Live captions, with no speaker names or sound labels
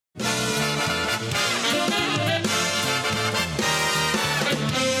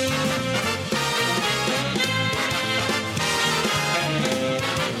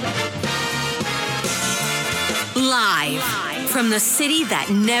from the city that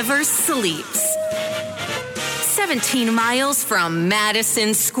never sleeps. 17 miles from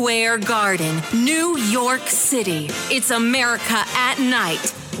Madison Square Garden, New York City. It's America at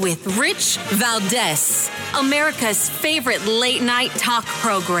Night with Rich Valdez, America's favorite late-night talk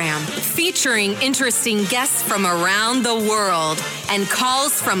program, featuring interesting guests from around the world and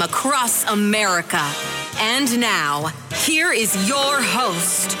calls from across America. And now, here is your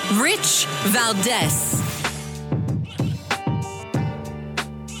host, Rich Valdez.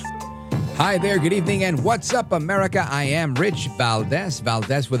 Hi there, good evening, and what's up, America? I am Rich Valdez,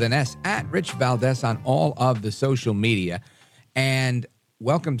 Valdez with an S, at Rich Valdez on all of the social media. And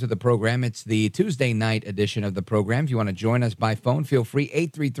welcome to the program. It's the Tuesday night edition of the program. If you want to join us by phone, feel free,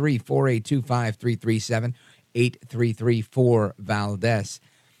 833-482-5337, 833-4-VALDEZ.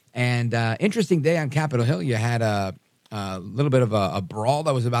 And interesting day on Capitol Hill. You had a little bit of a brawl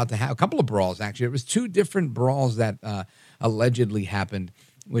that was about to happen, a couple of brawls, actually. It was two different brawls that allegedly happened,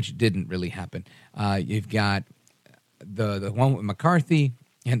 which didn't really happen. You've got the one with McCarthy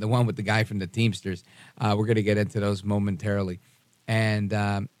and the one with the guy from the Teamsters. We're going to get into those momentarily. And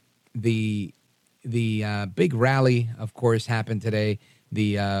the big rally, of course, happened today,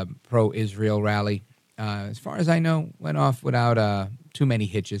 the pro-Israel rally. As far as I know, went off without too many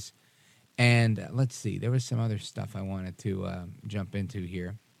hitches. And let's see, there was some other stuff I wanted to jump into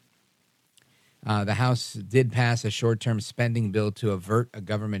here. The House did pass a short-term spending bill to avert a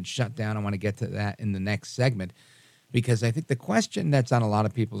government shutdown. I want to get to that in the next segment because I think the question that's on a lot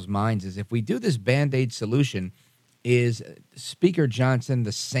of people's minds is if we do this Band-Aid solution, is Speaker Johnson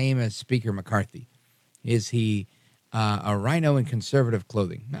the same as Speaker McCarthy? Is he a rhino in conservative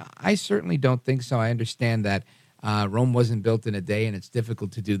clothing? Now, I certainly don't think so. I understand that Rome wasn't built in a day and it's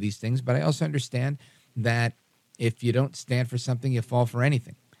difficult to do these things, but I also understand that if you don't stand for something, you fall for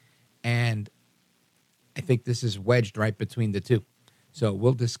anything. And I think this is wedged right between the two. So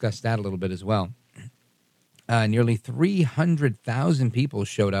we'll discuss that a little bit as well. Nearly 300,000 people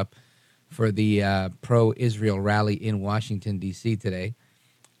showed up for the pro-Israel rally in Washington, D.C. today.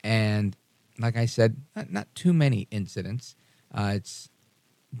 And like I said, not too many incidents. It's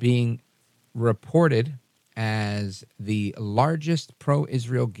being reported as the largest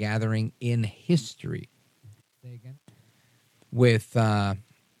pro-Israel gathering in history. Say again? With, let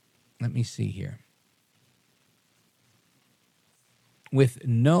me see here. With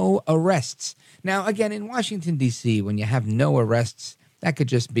no arrests. Now, again, in Washington, D.C., when you have no arrests, that could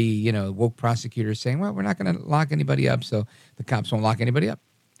just be, woke prosecutors saying, well, we're not going to lock anybody up, so the cops won't lock anybody up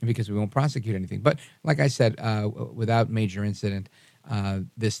because we won't prosecute anything. But like I said, without major incident,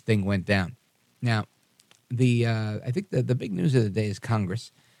 this thing went down. Now, I think the big news of the day is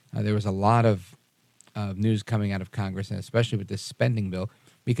Congress. There was a lot of news coming out of Congress, and especially with this spending bill,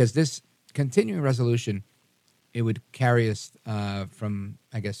 because this continuing resolution, it would carry us from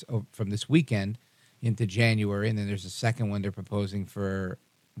this weekend into January, and then there's a second one they're proposing for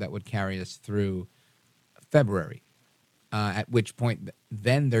that would carry us through February, at which point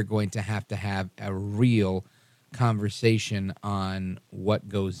then they're going to have a real conversation on what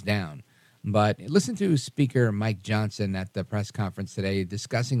goes down. But listen to Speaker Mike Johnson at the press conference today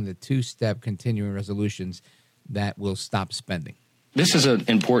discussing the two-step continuing resolutions that will stop spending. This is an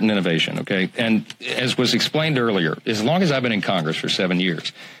important innovation, okay? And as was explained earlier, as long as I've been in Congress for 7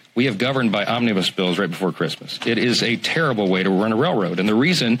 years, we have governed by omnibus bills right before Christmas. It is a terrible way to run a railroad. And the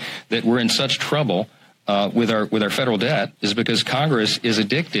reason that we're in such trouble with our federal debt is because Congress is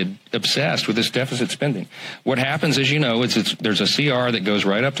obsessed with this deficit spending. What happens, as you know, there's a CR that goes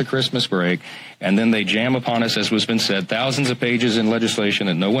right up to Christmas break, and then they jam upon us, as was been said, thousands of pages in legislation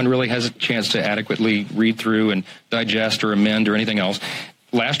that no one really has a chance to adequately read through and digest or amend or anything else.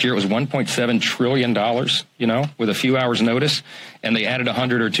 Last year it was $1.7 trillion, with a few hours notice, and they added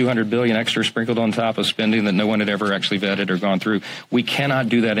 100 or 200 billion extra sprinkled on top of spending that no one had ever actually vetted or gone through. We cannot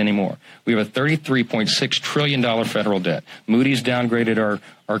do that anymore. We have a $33.6 trillion federal debt. Moody's downgraded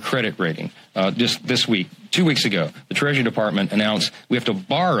our credit rating just this week. 2 weeks ago, the Treasury Department announced we have to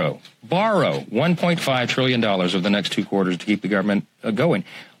borrow $1.5 trillion over the next 2 quarters to keep the government going.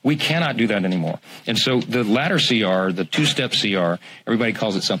 We cannot do that anymore. And so the latter CR, the two-step CR, everybody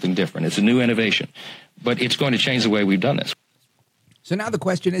calls it something different. It's a new innovation, but it's going to change the way we've done this. So now the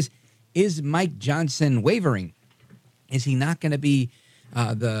question is Mike Johnson wavering? Is he not going to be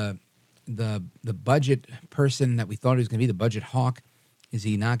the budget person that we thought he was going to be, the budget hawk? Is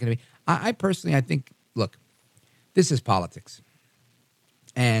he not going to be? I personally, I think, look, this is politics.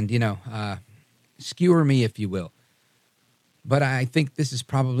 And, skewer me if you will. But I think this is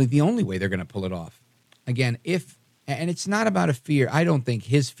probably the only way they're going to pull it off. Again, and it's not about a fear. I don't think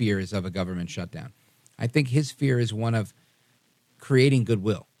his fear is of a government shutdown. I think his fear is one of creating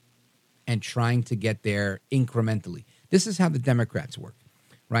goodwill and trying to get there incrementally. This is how the Democrats work,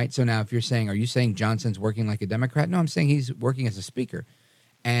 right? So now if you're saying, are you saying Johnson's working like a Democrat? No, I'm saying he's working as a speaker,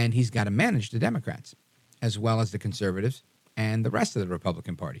 and he's got to manage the Democrats as well as the conservatives and the rest of the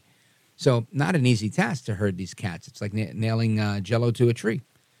Republican Party. So not an easy task to herd these cats. It's like nailing Jell-O to a tree.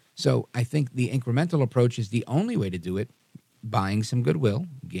 So I think the incremental approach is the only way to do it, buying some goodwill,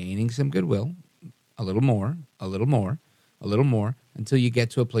 gaining some goodwill, a little more, a little more, a little more, until you get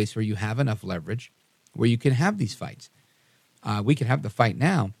to a place where you have enough leverage where you can have these fights. We can have the fight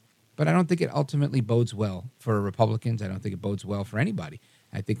now, but I don't think it ultimately bodes well for Republicans. I don't think it bodes well for anybody.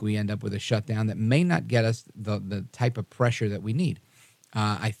 I think we end up with a shutdown that may not get us the type of pressure that we need.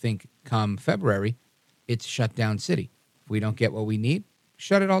 I think come February, it's shutdown city. If we don't get what we need,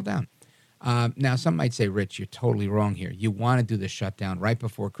 shut it all down. Now, some might say, Rich, you're totally wrong here. You want to do the shutdown right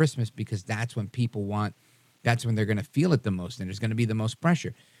before Christmas because that's when that's when they're going to feel it the most and there's going to be the most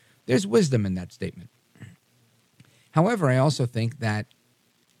pressure. There's wisdom in that statement. However, I also think that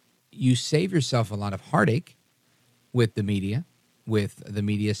you save yourself a lot of heartache with the media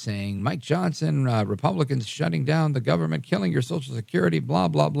saying, Mike Johnson, Republicans shutting down the government, killing your Social Security, blah,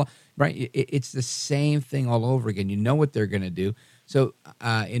 blah, blah, right? It's the same thing all over again. You know what they're going to do. So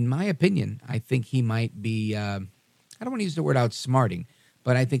in my opinion, I think he might be, I don't want to use the word outsmarting,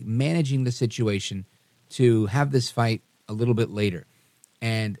 but I think managing the situation to have this fight a little bit later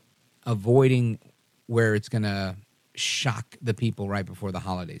and avoiding where it's going to shock the people right before the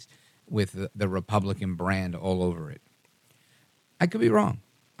holidays with the Republican brand all over it. I could be wrong.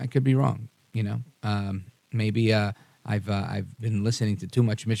 You know, maybe I've been listening to too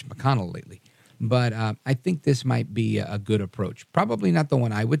much Mitch McConnell lately, but I think this might be a good approach. Probably not the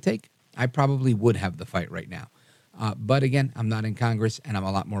one I would take. I probably would have the fight right now. But again, I'm not in Congress and I'm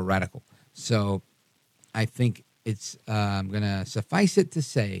a lot more radical. So I think it's I'm going to suffice it to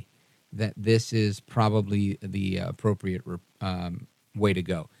say that this is probably the appropriate way to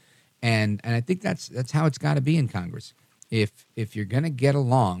go. And I think that's how it's got to be in Congress. If you're going to get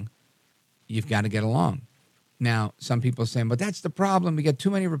along, you've got to get along. Now, some people are saying, but that's the problem. We get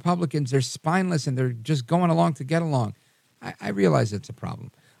too many Republicans. They're spineless, and they're just going along to get along. I realize it's a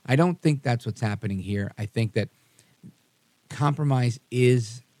problem. I don't think that's what's happening here. I think that compromise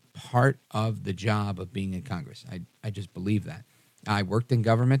is part of the job of being in Congress. I just believe that. I worked in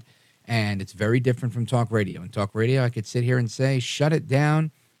government, and it's very different from talk radio. In talk radio, I could sit here and say, shut it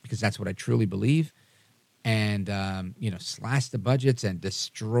down, because that's what I truly believe. And, slash the budgets and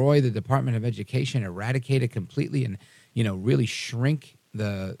destroy the Department of Education, eradicate it completely and, really shrink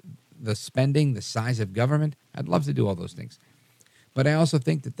the spending, the size of government. I'd love to do all those things. But I also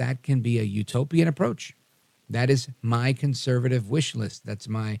think that can be a utopian approach. That is my conservative wish list. That's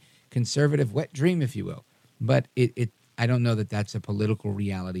my conservative wet dream, if you will. But I don't know that that's a political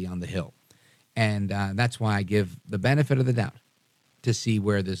reality on the Hill. And that's why I give the benefit of the doubt to see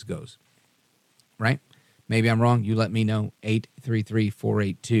where this goes. Right? Maybe I'm wrong. You let me know.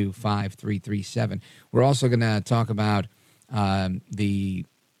 833-482-5337. We're also going to talk about the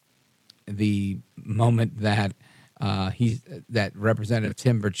moment that that Representative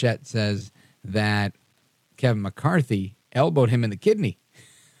Tim Burchett says that Kevin McCarthy elbowed him in the kidney.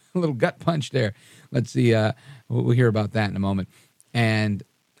 A little gut punch there. Let's see. We'll hear about that in a moment. And,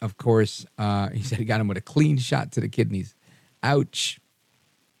 of course, he said he got him with a clean shot to the kidneys. Ouch.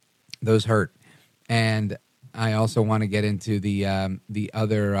 Those hurt. And I also want to get into the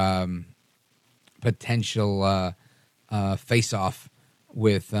other potential face-off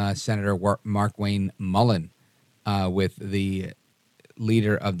with Senator Mark Wayne Mullen with the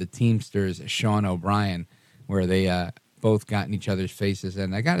leader of the Teamsters, Sean O'Brien, where they both got in each other's faces.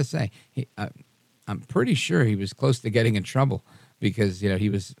 And I got to say, I'm pretty sure he was close to getting in trouble because, he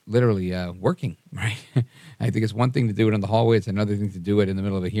was literally working, right? I think it's one thing to do it in the hallway. It's another thing to do it in the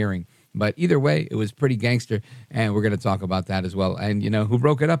middle of a hearing. But either way, it was pretty gangster, and we're going to talk about that as well. And who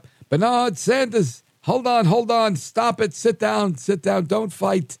broke it up? Bernard Sanders. Hold on. Stop it. Sit down. Don't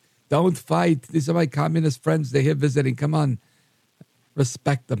fight. These are my communist friends. They're here visiting. Come on.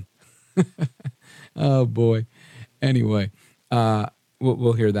 Respect them. Oh, boy. Anyway,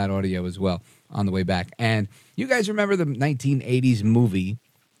 we'll hear that audio as well on the way back. And you guys remember the 1980s movie,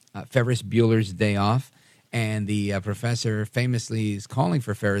 Ferris Bueller's Day Off? And the professor famously is calling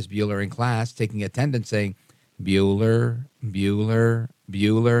for Ferris Bueller in class, taking attendance, saying, Bueller, Bueller,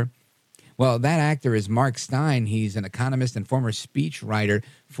 Bueller. Well, that actor is Mark Stein. He's an economist and former speechwriter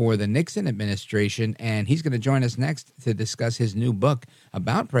for the Nixon administration, and he's going to join us next to discuss his new book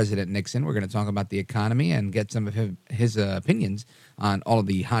about President Nixon. We're going to talk about the economy and get some of his opinions on all of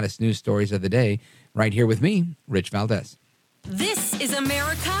the hottest news stories of the day right here with me, Rich Valdez. This is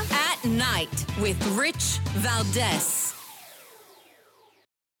America at Night with Rich Valdez.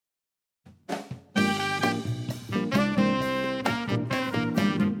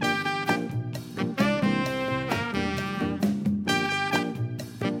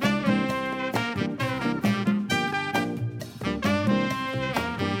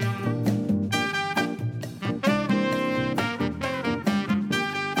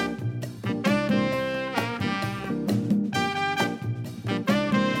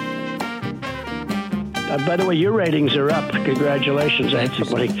 By the way, your ratings are up. Congratulations.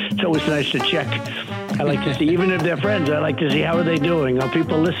 It's always nice to check. I like to see, even if they're friends, I like to see how are they doing. Are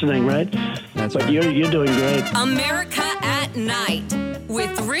people listening, right? That's but right. You're doing great. America at Night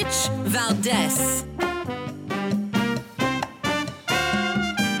with Rich Valdez.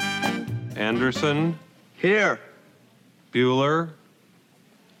 Anderson, Here. Bueller,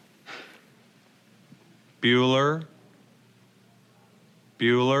 Bueller,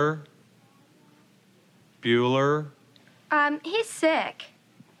 Bueller, Bueller. He's sick.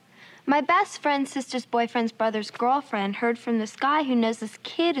 My best friend's sister's boyfriend's brother's girlfriend heard from this guy who knows this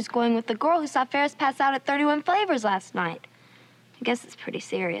kid is going with the girl who saw Ferris pass out at 31 Flavors last night. I guess it's pretty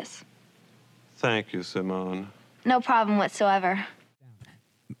serious. Thank you, Simone. No problem whatsoever.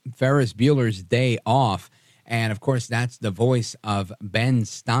 Ferris Bueller's Day Off. And, of course, that's the voice of Ben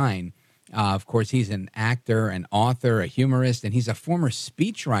Stein. Of course, he's an actor, an author, a humorist, and he's a former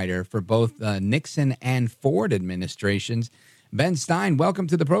speechwriter for both the Nixon and Ford administrations. Ben Stein, welcome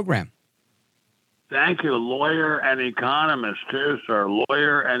to the program. Thank you. Lawyer and economist, too, sir.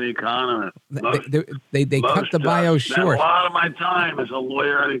 Lawyer and economist. They cut the bio short. A lot of my time as a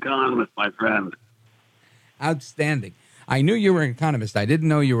lawyer and economist, my friend. Outstanding. I knew you were an economist. I didn't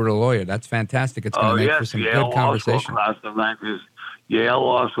know you were a lawyer. That's fantastic. It's going to make for some Yale good conversation. Yale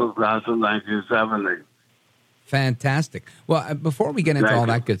Law School class of 1970. Fantastic. Well, before we get into all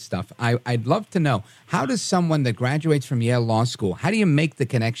that good stuff, I'd love to know, how does someone that graduates from Yale Law School, how do you make the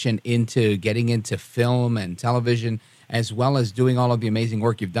connection into getting into film and television, as well as doing all of the amazing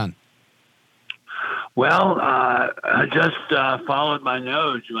work you've done? Well, I just followed my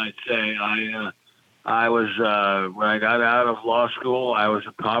nose, you might say. I was, when I got out of law school, I was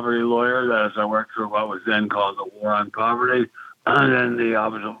a poverty lawyer. That is, I worked for what was then called the War on Poverty. And then the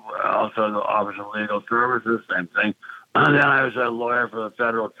Office of Legal Services, same thing. And then I was a lawyer for the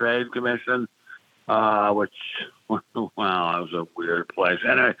Federal Trade Commission, which, wow, that was a weird place.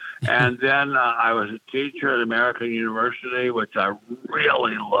 Anyway, and then I was a teacher at American University, which I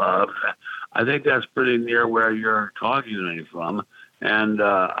really loved. I think that's pretty near where you're talking to me from. And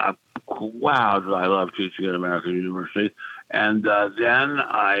wow, did I love teaching at American University. And then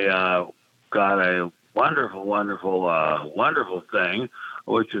I got a wonderful thing,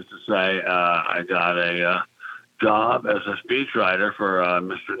 which is to say I got a job as a speechwriter for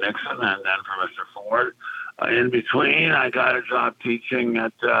Mr. Nixon and then for Mr. Ford. In between, I got a job teaching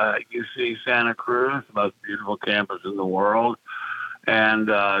at UC Santa Cruz, the most beautiful campus in the world. And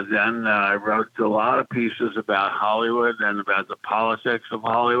then I wrote a lot of pieces about Hollywood and about the politics of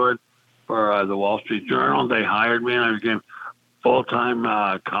Hollywood for the Wall Street Journal. They hired me, and I became full-time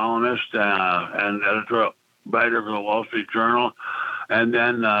columnist and editorial writer for the Wall Street Journal. And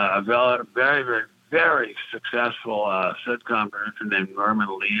then a very, very, very successful sitcom producer named Norman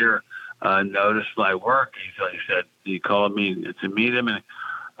Lear noticed my work. He called me to meet him, and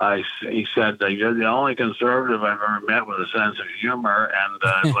he said, "You're the only conservative I've ever met with a sense of humor, and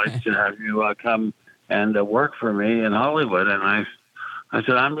I'd like to have you come and work for me in Hollywood." And I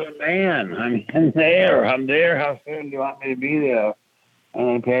said, "I'm the man. I'm there. How soon do you want me to be there?" And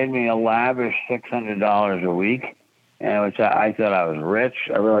they paid me a lavish $600 a week, and which I thought I was rich.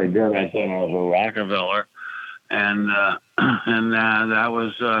 I really did. I thought I was a Rockefeller, and then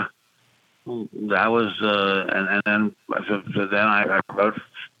I wrote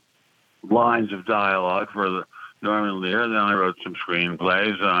lines of dialogue for the Norman Lear. Then I wrote some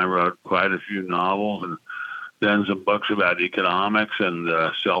screenplays, and I wrote quite a few novels, and then some books about economics and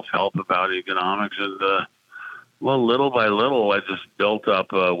self-help about economics. And, little by little, I just built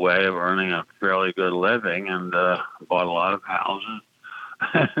up a way of earning a fairly good living and bought a lot of houses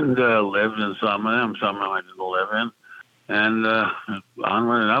and lived in some of them. Some of them I didn't live in. And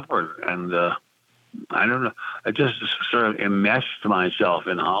onward and upward. And I don't know. I just sort of enmeshed myself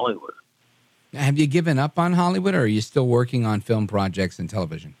in Hollywood. Have you given up on Hollywood, or are you still working on film projects and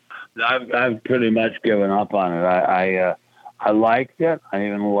television? I've pretty much given up on it. I liked it. I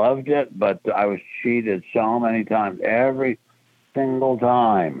even loved it, but I was cheated so many times. Every single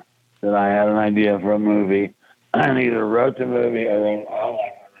time that I had an idea for a movie, I either wrote the movie or then,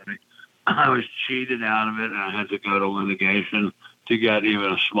 I was cheated out of it, and I had to go to litigation to get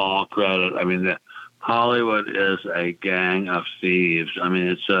even a small credit. I mean, Hollywood is a gang of thieves. I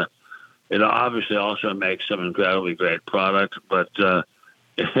mean, it obviously also makes some incredibly great product, but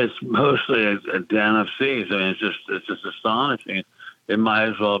it's mostly a den of thieves. I mean, it's just astonishing. It might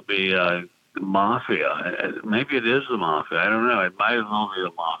as well be mafia. Maybe it is the mafia. I don't know. It might as well be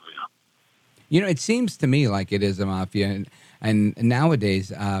the mafia. You know, it seems to me like it is a mafia, and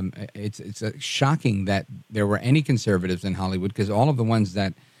nowadays it's shocking that there were any conservatives in Hollywood, because all of the ones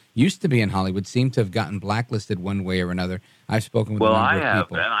that used to be in Hollywood seem to have gotten blacklisted one way or another. I've spoken with a number of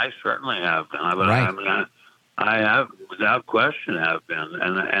people. I certainly have been. Right. I mean, I have, without question, have been.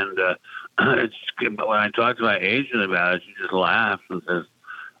 And it's when I talk to my agent about it, she just laughs and says,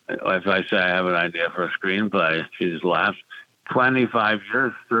 if I say I have an idea for a screenplay, she just laughs. 25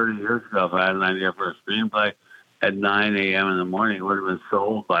 years, 30 years ago, if I had an idea for a screenplay at 9 a.m. in the morning, it would have been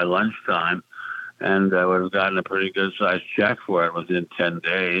sold by lunchtime, and I would have gotten a pretty good-sized check for it within 10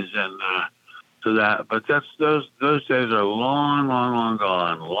 days. And but those days are long gone,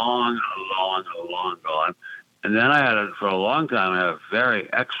 long gone. And then for a long time, I had a very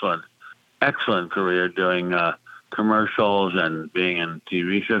excellent career doing commercials and being in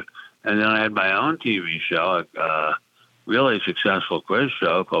TV shows. And then I had my own TV show, really successful quiz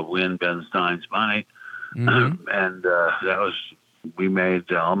show called Win Ben Stein's Money. Mm-hmm. And we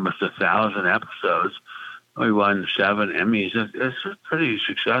made almost 1,000 episodes. We won 7 Emmys. It's pretty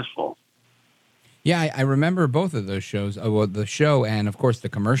successful. Yeah, I remember both of those shows. Well, the show and, of course, the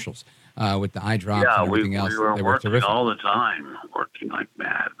commercials with the eye drops and everything else. We were working terrific. all the time, working like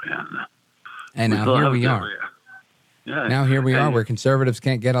mad, man. And now here we are. Yeah. Now here we are, where conservatives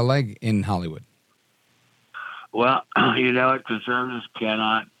can't get a leg in Hollywood. Well, you know what? Conservatives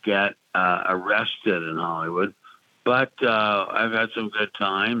cannot get arrested in Hollywood, but I've had some good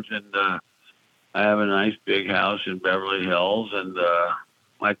times, and I have a nice big house in Beverly Hills, and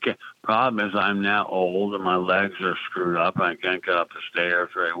my problem is I'm now old and my legs are screwed up. I can't get up the stairs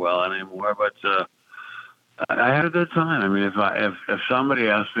very well anymore, but I had a good time. I mean, if somebody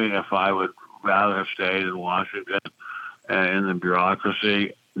asked me if I would rather have stayed in Washington in the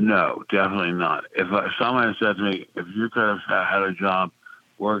bureaucracy, no, definitely not. If someone said to me, if you could have had a job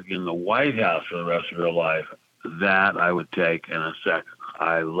working in the White House for the rest of your life, that I would take in a second.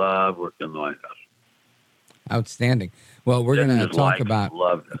 I love working in the White House. Outstanding. Well, we're going to talk about...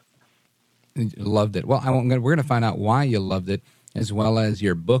 Loved it. Well, we're going to find out why you loved it, as well as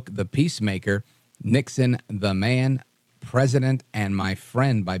your book, The Peacemaker, Nixon, the Man, President, and My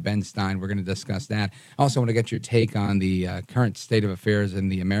Friend by Ben Stein. We're going to discuss that. I also want to get your take on the current state of affairs in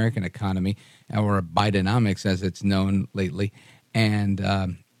the American economy, or Bidenomics as it's known lately, and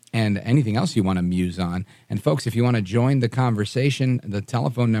anything else you want to muse on. And folks, if you want to join the conversation, the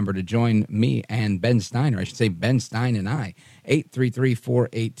telephone number to join me and Ben Stein, or I should say Ben Stein and I,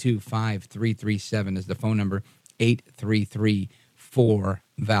 833-482-5337 is the phone number,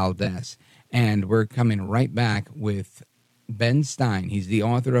 833-4-VALDEZ. And we're coming right back with Ben Stein. He's the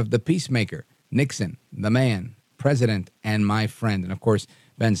author of The Peacemaker, Nixon, the Man, President, and My Friend. And of course,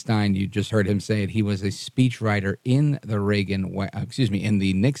 Ben Stein, you just heard him say it, he was a speechwriter in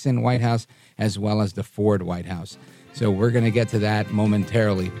the Nixon White House as well as the Ford White House. So we're going to get to that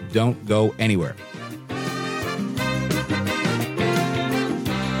momentarily. Don't go anywhere.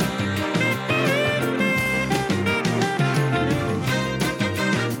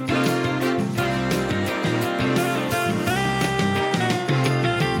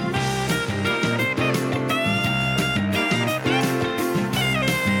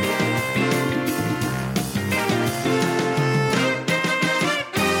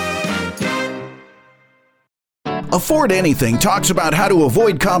 Afford Anything talks about how to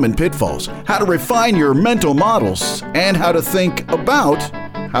avoid common pitfalls, how to refine your mental models, and how to think about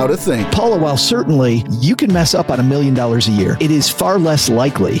how to think. Paula, while certainly you can mess up on $1 million a year, it is far less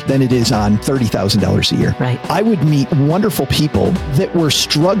likely than it is on $30,000 a year. Right. I would meet wonderful people that were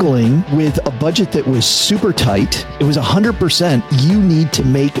struggling with a budget that was super tight. It was 100%. You need to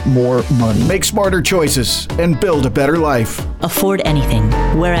make more money. Make smarter choices and build a better life. Afford Anything,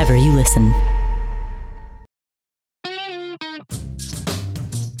 wherever you listen.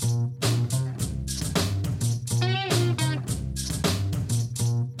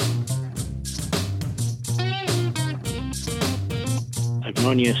 I've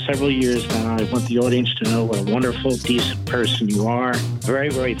known you several years now. I want the audience to know what a wonderful, decent person you are. Very,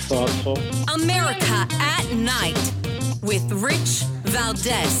 very thoughtful. America at Night with Rich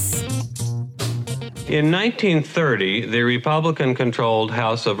Valdez. In 1930, the Republican-controlled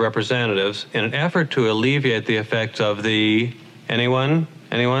House of Representatives, in an effort to alleviate the effects of the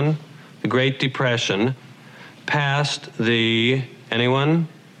the Great Depression, passed the, anyone?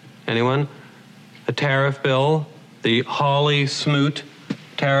 A tariff bill, the Hawley-Smoot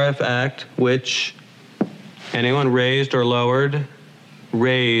Tariff Act, which anyone raised or lowered?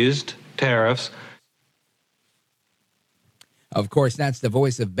 Raised tariffs. Of course, that's the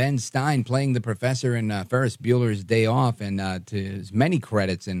voice of Ben Stein playing the professor in Ferris Bueller's Day Off, and to his many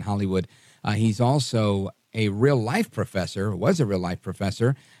credits in Hollywood, he's also a real-life professor, was a real-life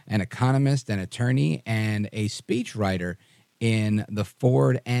professor, an economist, an attorney, and a speechwriter in the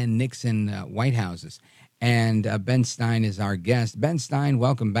Ford and Nixon White Houses. And Ben Stein is our guest. Ben Stein,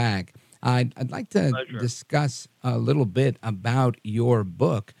 welcome back. I'd like to discuss a little bit about your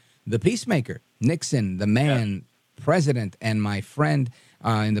book, The Peacemaker, Nixon, the Man, President, and my friend.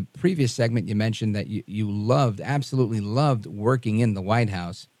 In the previous segment, you mentioned that you absolutely loved working in the White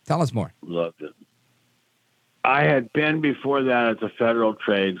House. Tell us more. Loved it. I had been before that at the Federal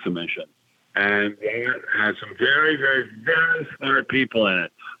Trade Commission, and it had some very, very, very smart people in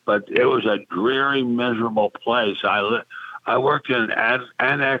it. But it was a dreary, miserable place. I worked in an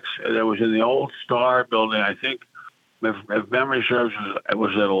annex that was in the old Star building. I think, if memory serves, it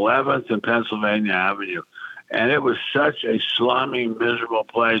was at 11th and Pennsylvania Avenue. And it was such a slummy, miserable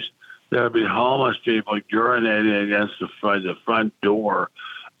place. There would be homeless people urinating against the front door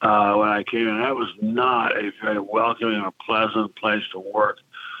when I came in. That was not a very welcoming or pleasant place to work.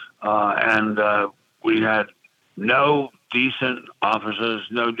 And we had no decent offices,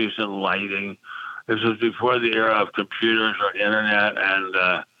 no decent lighting. This was before the era of computers or internet,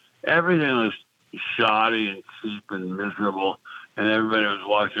 and everything was shoddy and cheap and miserable. And everybody was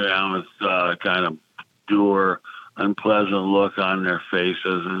walking around with kind of dour, unpleasant look on their faces.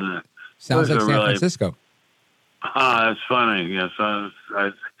 And sounds like San Francisco. That's funny. Yes,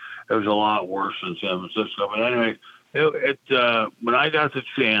 it was a lot worse than San Francisco. But anyway, when I got the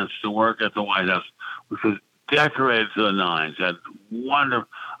chance to work at the White House, which was decorated to the nines,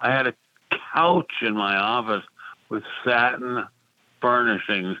 I had a couch in my office with satin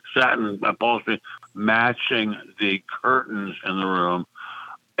furnishings, satin upholstery, matching the curtains in the room.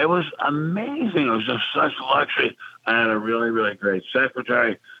 It was amazing. It was just such luxury. I had a really, really great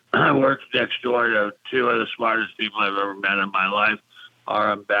secretary. I worked next door to two of the smartest people I've ever met in my life,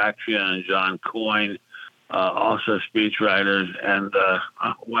 R.M. Bakshian and John Coyne, also speechwriters. And,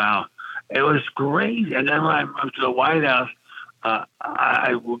 wow, it was great. And then when I moved to the White House,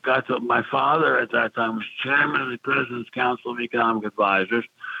 I got to, my father at that time was chairman of the President's Council of Economic Advisors,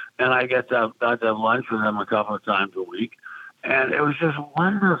 and I got to have lunch with him a couple of times a week. And it was just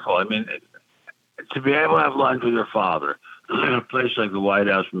wonderful. I mean, to be able to have lunch with your father in a place like the White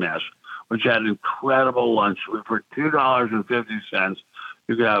House Mess, which had incredible lunch for $2.50,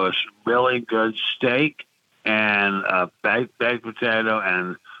 you could have a really good steak and a baked potato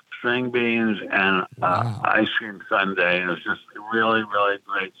and string beans and ice cream sundae. And it was just really, really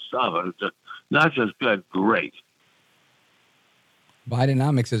great stuff. It was just not just good, great.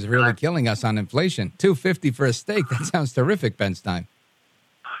 Bidenomics is really killing us on inflation. $2.50 for a steak. That sounds terrific, Ben Stein.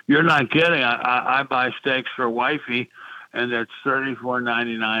 You're not kidding. I buy steaks for wifey, and it's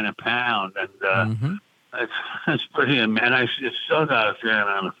 $34.99 a pound, and it's pretty. And I still got a fair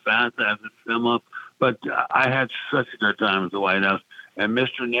amount of fat that I have to trim up. But I had such a good time at the White House, and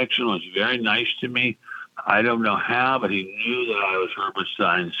Mr. Nixon was very nice to me. I don't know how, but he knew that I was Herbert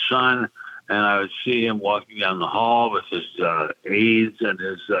Stein's son. And I would see him walking down the hall with his aides and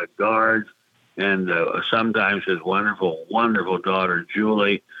his guards, and sometimes his wonderful, wonderful daughter,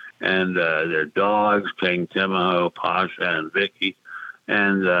 Julie, and their dogs, King Timoho, Pasha, and Vicky.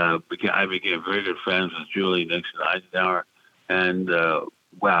 And I became very good friends with Julie Nixon Eisenhower. And,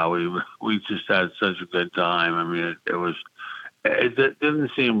 wow, we just had such a good time. I mean, it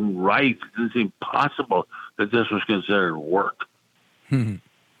didn't seem right. It didn't seem possible that this was considered work.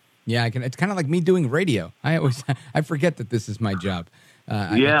 Yeah, it's kind of like me doing radio. I forget that this is my job.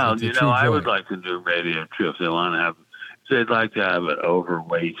 It's I would like to do radio too if they want to have. If they'd like to have an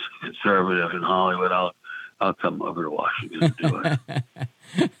overweight conservative in Hollywood, I'll come over to Washington and do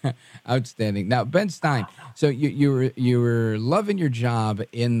it. Outstanding. Now, Ben Stein, so you were loving your job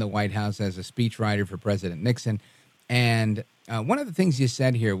in the White House as a speechwriter for President Nixon, and one of the things you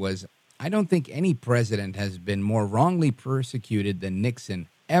said here was, I don't think any president has been more wrongly persecuted than Nixon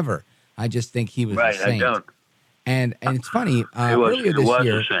ever. I just think he was a saint. I don't. And it's funny, earlier this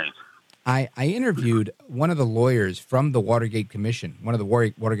year, I interviewed one of the lawyers from the Watergate Commission, one of the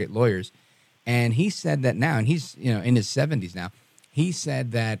Watergate lawyers, and he said that now, and he's in his 70s now, he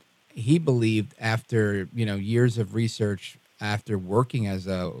said that he believed after years of research, after working as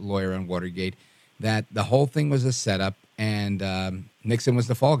a lawyer on Watergate, that the whole thing was a setup and Nixon was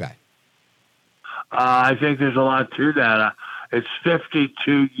the fall guy. I think there's a lot to that. It's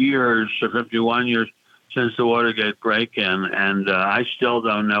 52 years or 51 years since the Watergate break-in, and I still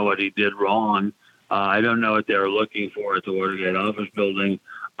don't know what he did wrong. I don't know what they were looking for at the Watergate office building.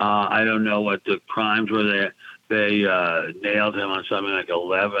 I don't know what the crimes were. They nailed him on something like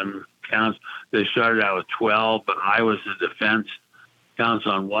 11 counts. They started out with 12, but I was the defense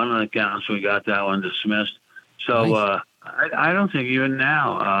counsel on one of the counts. We got that one dismissed. So Nice. I don't think even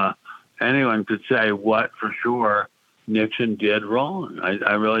now anyone could say what for sure Nixon did wrong.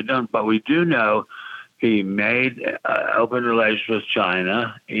 I really don't. But we do know he made open relations with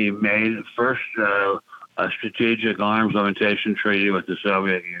China. He made first a strategic arms limitation treaty with the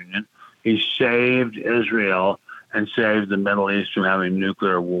Soviet Union. He saved Israel and saved the Middle East from having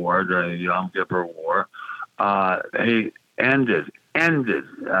nuclear war during the Yom Kippur War. He ended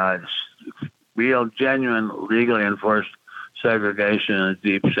real, genuine, legally enforced segregation in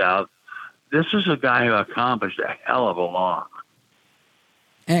the Deep South. This is a guy who accomplished a hell of a lot.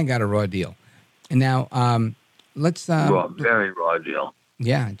 And got a raw deal. And now let's... very raw deal.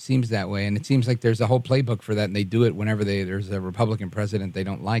 Yeah, it seems that way. And it seems like there's a whole playbook for that, and they do it whenever there's a Republican president they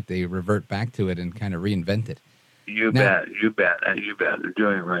don't like. They revert back to it and kind of reinvent it. You bet. They're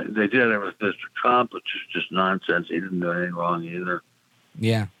doing it right. They did it with Mr. Trump, which is just nonsense. He didn't do anything wrong either.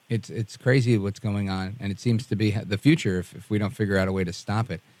 Yeah, it's crazy what's going on, and it seems to be the future if we don't figure out a way to stop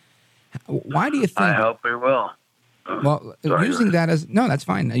it. Why do you think? I hope we will. Well, Sorry, using that as that's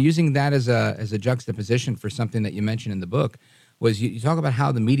fine. Using that as a juxtaposition for something that you mentioned in the book was you talk about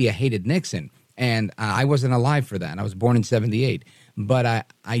how the media hated Nixon, and I wasn't alive for that. I was born in '78, but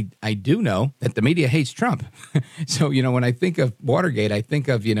I do know that the media hates Trump. So when I think of Watergate, I think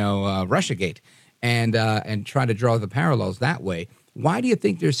of Russiagate, and try to draw the parallels that way. Why do you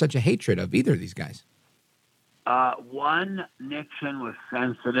think there's such a hatred of either of these guys? One, Nixon was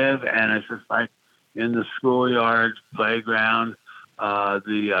sensitive, and it's just like in the schoolyard playground,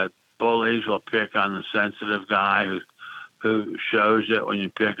 the bullies will pick on the sensitive guy who shows it when you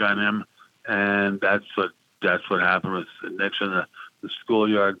pick on him, and that's what happened with Nixon. The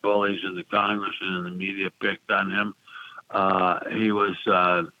schoolyard bullies and the Congress and the media picked on him. He was,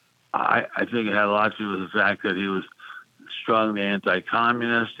 I think it had a lot to do with the fact that he was strongly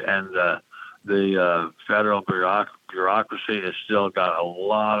anti-communist, and the federal bureaucracy has still got a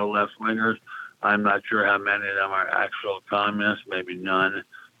lot of left-wingers. I'm not sure how many of them are actual communists, maybe none,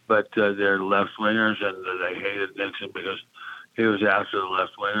 but they're left-wingers, and they hated Nixon because he was after the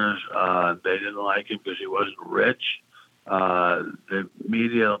left-wingers. They didn't like him because he wasn't rich. The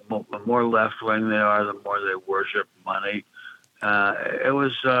media, the more left-wing they are, the more they worship money. It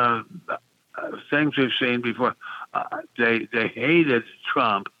was things we've seen before. They hated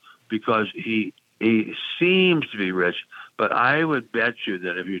Trump because he seems to be rich, but I would bet you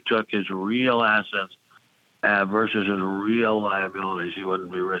that if you took his real assets versus his real liabilities, he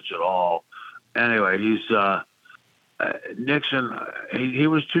wouldn't be rich at all. Anyway, he's Nixon. He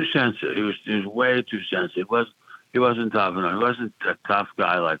was too sensitive. He was way too sensitive. He wasn't tough enough. He wasn't a tough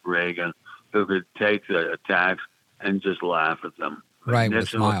guy like Reagan who could take the attacks and just laugh at them. Right,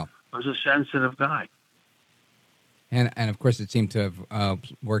 Nixon with a smile. Was a sensitive guy. And of course, it seemed to have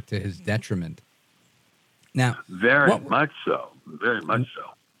worked to his detriment. Now, very much so.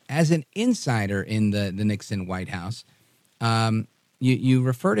 As an insider in the Nixon White House, you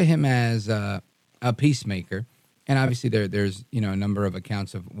refer to him as a peacemaker, and obviously there's a number of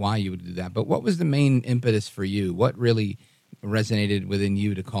accounts of why you would do that. But what was the main impetus for you? What really resonated within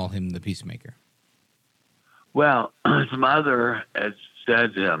you to call him the peacemaker? Well, his mother had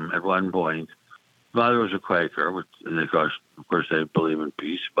said to him at one point. His mother was a Quaker, and of course they believe in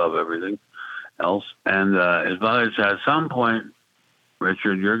peace above everything else. And his mother said, at some point,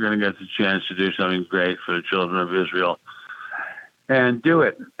 Richard, you're going to get the chance to do something great for the children of Israel, and do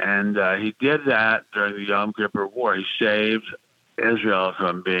it. And he did that during the Yom Kippur War. He saved Israel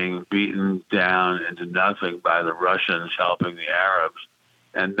from being beaten down into nothing by the Russians helping the Arabs.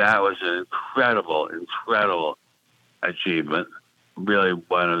 And that was an incredible achievement. Really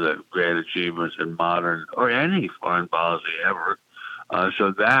one of the great achievements in modern or any foreign policy ever.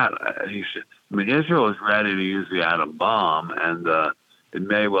 So that, Israel was ready to use the atom bomb, and it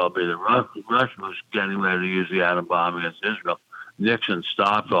may well be the Russians getting ready to use the atom bomb against Israel. Nixon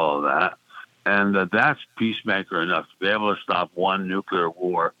stopped all of that, and that's peacemaker enough. To be able to stop one nuclear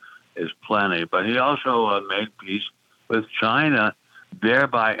war is plenty. But he also made peace with China,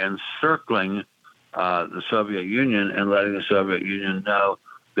 thereby encircling the Soviet Union and letting the Soviet Union know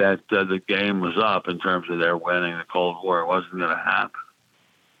that the game was up in terms of their winning the Cold War. It wasn't going to happen.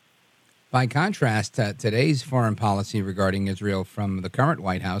 By contrast, today's foreign policy regarding Israel from the current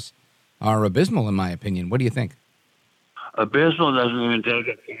White House are abysmal, in my opinion. What do you think? Abysmal doesn't even take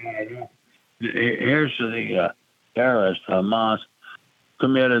it. Here's to the terrorists. Hamas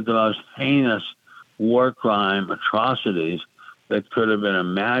committed the most heinous war crime atrocities that could have been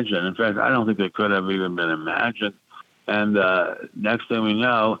imagined. In fact, I don't think they could have even been imagined. And next thing we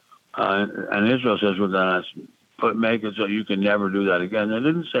know, and Israel says we're going to make it so you can never do that again. They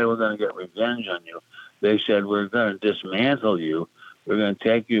didn't say we're going to get revenge on you. They said we're going to dismantle you. We're going to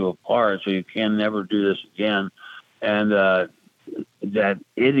take you apart so you can never do this again. And that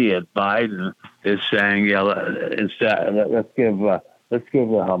idiot Biden is saying, instead, let's give the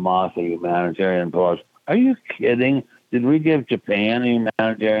Hamas a humanitarian pause. Are you kidding? Did we give Japan a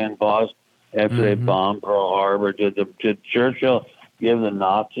humanitarian pause after they bombed Pearl Harbor? Did Churchill give the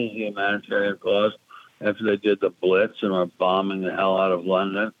Nazis a humanitarian pause after they did the Blitz and were bombing the hell out of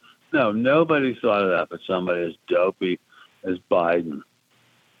London? No, nobody thought of that, but somebody as dopey as Biden.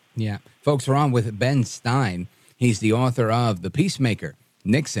 Yeah. Folks, we're on with Ben Stein. He's the author of The Peacemaker,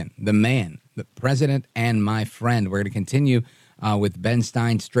 Nixon, The Man, The President, and My Friend. We're going to continue with Ben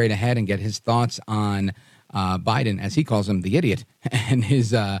Stein straight ahead and get his thoughts on Biden, as he calls him, the idiot, and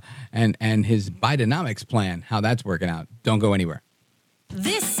his and his Bidenomics plan, how that's working out. Don't go anywhere.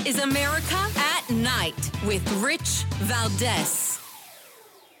 This is America at Night with Rich Valdez.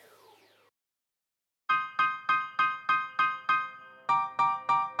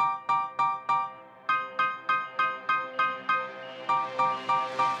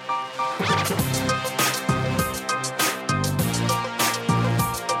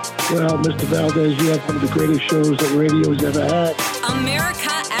 Well, Mr. Valdez, you have one of the greatest shows that radio's ever had.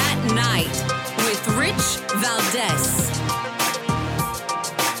 America at Night with Rich Valdez.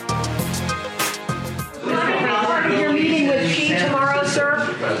 You're meeting with Xi tomorrow, sir?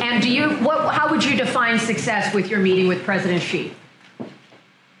 And how would you define success with your meeting with President Xi?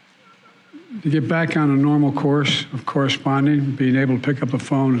 To get back on a normal course of corresponding, being able to pick up the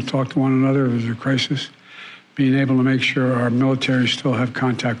phone and talk to one another if there's a crisis, being able to make sure our military still have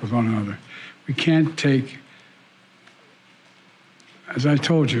contact with one another. We can't take, as I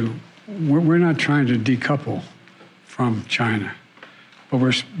told you, we're not trying to decouple from China. But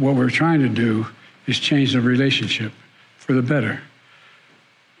what we're trying to do is change the relationship for the better.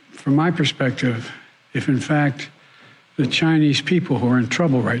 From my perspective, if in fact the Chinese people who are in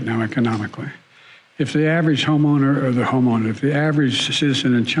trouble right now economically, if the average if the average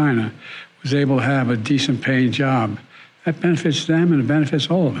citizen in China was able to have a decent paying job, that benefits them and it benefits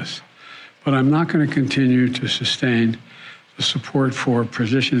all of us. But I'm not going to continue to sustain the support for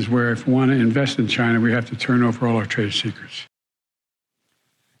positions where if we want to invest in China, we have to turn over all our trade secrets.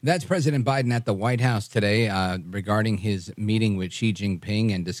 That's President Biden at the White House today regarding his meeting with Xi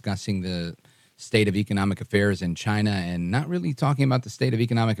Jinping and discussing the state of economic affairs in China and not really talking about the state of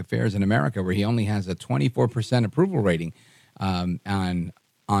economic affairs in America, where he only has a 24% approval rating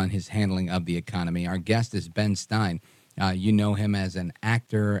on his handling of the economy. Our guest is Ben Stein. You know him as an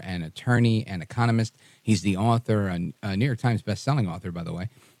actor, an attorney, an economist. He's the author, a New York Times bestselling author, by the way,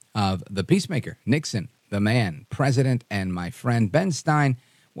 of The Peacemaker, Nixon, The Man, President, and My Friend. Ben Stein,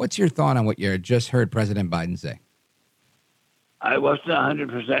 what's your thought on what you just heard President Biden say? I wasn't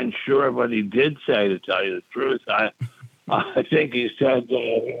 100% sure of what he did say, to tell you the truth. I think he said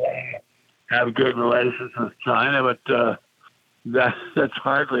have good relations with China, but that's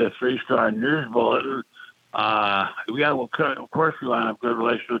hardly a 3-star news bulletin. Of course we want to have good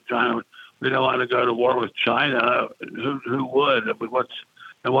relations with China. We don't want to go to war with China. Who would?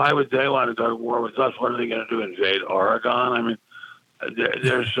 And why would they want to go to war with us? What are they going to do, invade Oregon? I mean,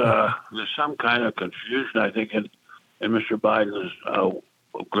 there's some kind of confusion, I think, in Mr. Biden's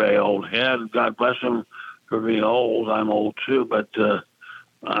gray old head. God bless him for being old. I'm old too, but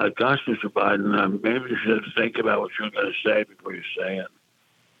gosh, Mr. Biden, maybe you should think about what you're going to say before you say it.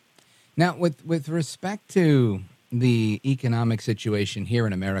 Now, with respect to the economic situation here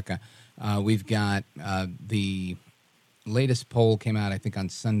in America, we've got the latest poll came out, I think, on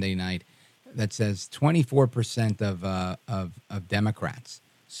Sunday night that says 24% of Democrats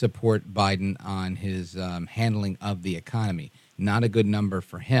support Biden on his handling of the economy. Not a good number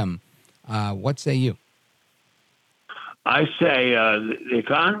for him. What say you? I say the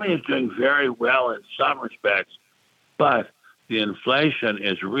economy is doing very well in some respects, but the inflation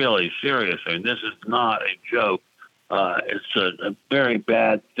is really serious. I mean, this is not a joke. It's a very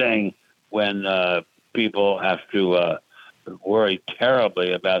bad thing when people have to worry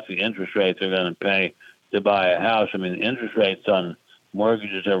terribly about the interest rates they're going to pay to buy a house. I mean, interest rates on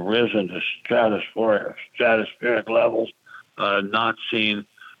mortgages have risen to stratospheric levels, not seen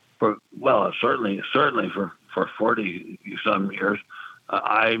for, well, certainly for 40 some years.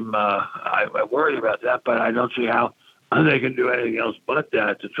 I worry about that, but I don't see how they can do anything else but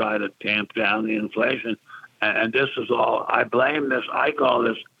that to try to tamp down the inflation. And this is all, I blame this, I call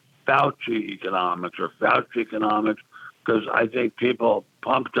this Fauci economics because I think people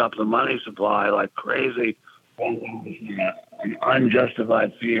pumped up the money supply like crazy. An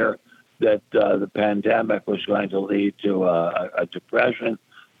unjustified fear that the pandemic was going to lead to a depression.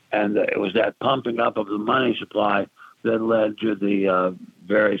 And it was that pumping up of the money supply that led to the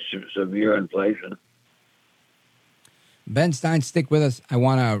very severe inflation. Ben Stein, stick with us. I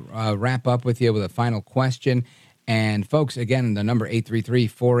want to wrap up with you with a final question. And folks, again, the number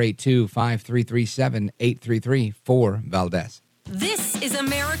 833-482-5337, 833-4-Valdez. This is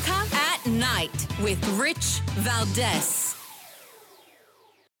America at Night with Rich Valdez.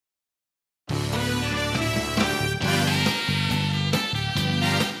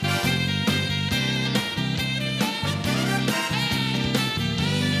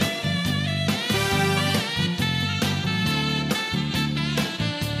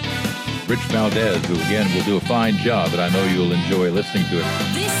 Rich Valdez, who again will do a fine job, but I know you'll enjoy listening to it.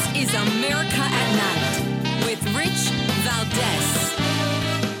 This is America at Night with Rich Valdez.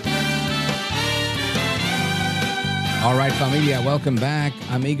 All right, familia, welcome back.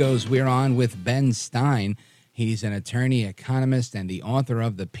 Amigos, we're on with Ben Stein. He's an attorney, economist, and the author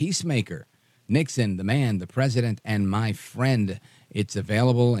of The Peacemaker, Nixon, the Man, the President, and My Friend. It's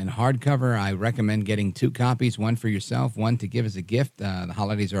available in hardcover. I recommend getting 2 copies, one for yourself, one to give as a gift. The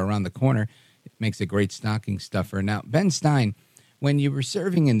holidays are around the corner. It makes a great stocking stuffer. Now, Ben Stein, when you were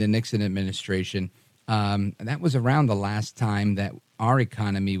serving in the Nixon administration, that was around the last time that our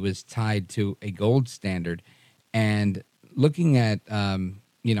economy was tied to a gold standard. And looking at,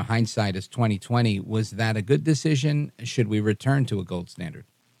 hindsight is 2020, was that a good decision? Should we return to a gold standard?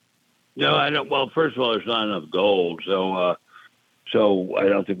 No, I don't. Well, first of all, there's not enough gold, so I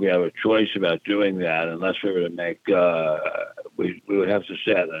don't think we have a choice about doing that unless we were to make. We would have to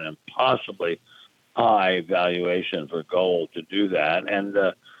set an impossibly high valuation for gold to do that, and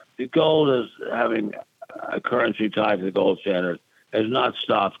the gold is having a currency tied to the gold standard has not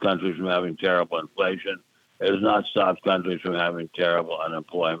stopped countries from having terrible inflation. It has not stopped countries from having terrible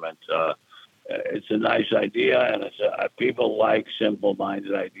unemployment. It's a nice idea, and people like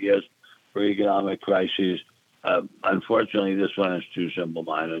simple-minded ideas for economic crises. Unfortunately, this one is too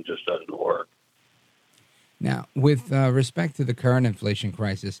simple-minded. It just doesn't work. Now, with respect to the current inflation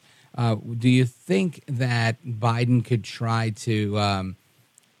crisis, do you think that Biden could try to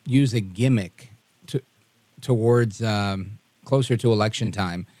use a gimmick towards closer to election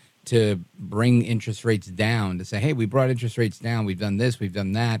time to bring interest rates down, to say, hey, we brought interest rates down, we've done this, we've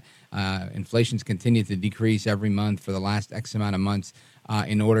done that, inflation's continued to decrease every month for the last X amount of months,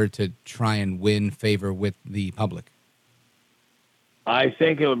 in order to try and win favor with the public? I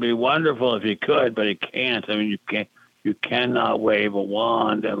think it would be wonderful if he could, but he can't. I mean, you cannot wave a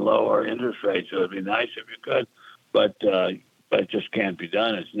wand and lower interest rates. It would be nice if you could, but it just can't be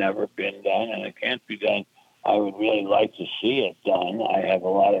done. It's never been done, and it can't be done. I would really like to see it done. I have a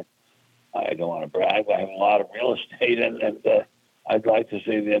lot of, I don't want to brag, but I have a lot of real estate, and I'd like to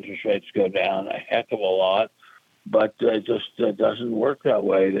see the interest rates go down a heck of a lot. But it just doesn't work that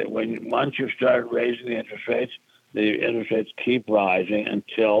way. That once you start raising the interest rates keep rising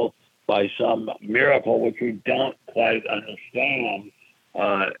until, by some miracle, which we don't quite understand,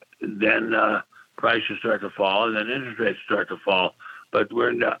 then prices start to fall, and then interest rates start to fall. But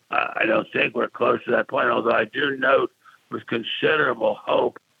I don't think we're close to that point, although I do note with considerable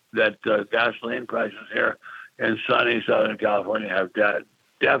hope that gasoline prices here in sunny Southern California have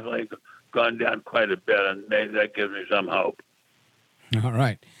definitely gone down quite a bit, and maybe that gives me some hope. All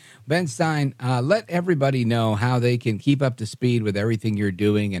right. Ben Stein, let everybody know how they can keep up to speed with everything you're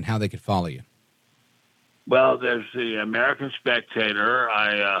doing and how they could follow you. Well, there's the American Spectator.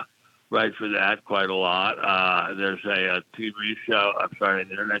 I write for that quite a lot. There's a TV show, an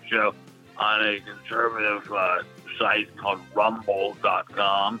internet show on a conservative site called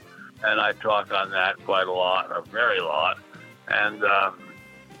rumble.com, and I talk on that quite a lot, a very lot. And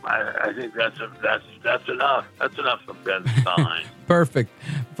I think that's enough. That's enough for Ben Stein. Perfect.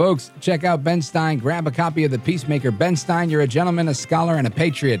 Folks, check out Ben Stein. Grab a copy of The Peacemaker. Ben Stein, you're a gentleman, a scholar, and a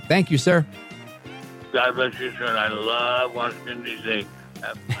patriot. Thank you, sir. God bless you, sir, and I love Washington, D.C.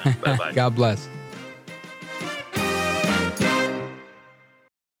 Bye-bye. God bless.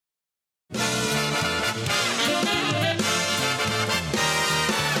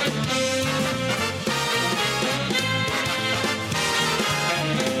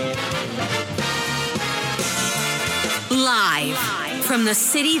 Live from the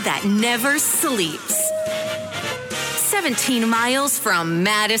city that never sleeps. 17 miles from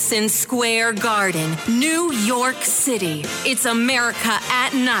Madison Square Garden, New York City. It's America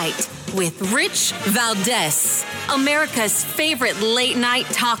at Night with Rich Valdez, America's favorite late night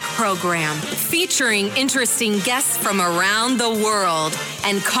talk program, featuring interesting guests from around the world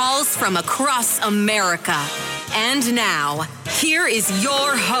and calls from across America. And now, here is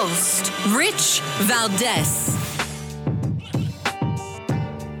your host, Rich Valdez.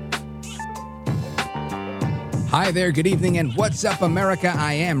 Hi there, good evening, and what's up, America?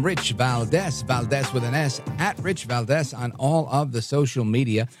 I am Rich Valdez, Valdez with an S, at Rich Valdez on all of the social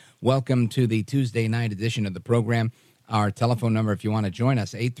media. Welcome to the Tuesday night edition of the program. Our telephone number, if you want to join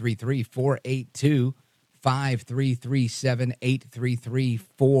us, 833-482-5337,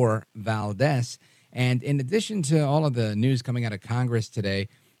 833-4-VALDEZ. And in addition to all of the news coming out of Congress today,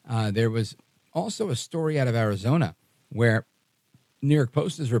 there was also a story out of Arizona where New York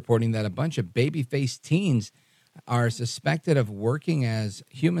Post is reporting that a bunch of baby-faced teens are suspected of working as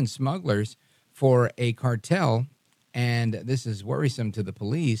human smugglers for a cartel, and this is worrisome to the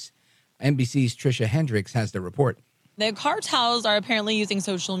police. NBC's Tricia Hendricks has the report. The cartels are apparently using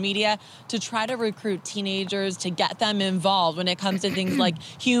social media to try to recruit teenagers to get them involved when it comes to things like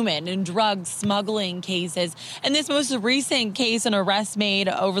human and drug smuggling cases. And this most recent case, an arrest made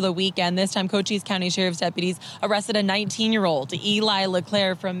over the weekend, this time Cochise County Sheriff's deputies arrested a 19-year-old, Eli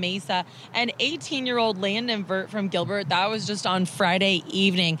LeClaire from Mesa, and 18-year-old Landon Vert from Gilbert. That was just on Friday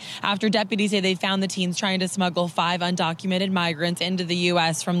evening after deputies say they found the teens trying to smuggle 5 undocumented migrants into the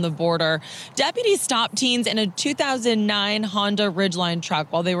U.S. from the border. Deputies stopped teens in a 2009 Honda Ridgeline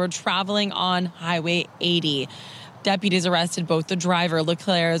truck while they were traveling on Highway 80. Deputies arrested both the driver,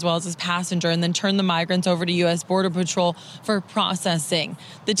 LeClaire, as well as his passenger, and then turned the migrants over to U.S. Border Patrol for processing.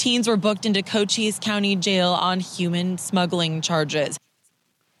 The teens were booked into Cochise County Jail on human smuggling charges.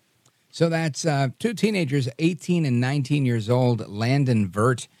 So that's 2 teenagers, 18 and 19 years old, Landon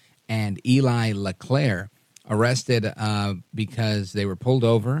Vert and Eli LeClaire, arrested because they were pulled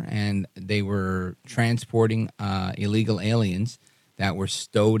over and they were transporting illegal aliens that were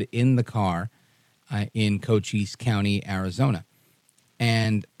stowed in the car in Cochise County, Arizona.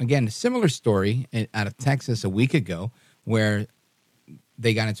 And again, a similar story out of Texas a week ago where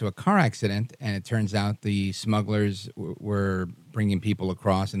they got into a car accident and it turns out the smugglers were bringing people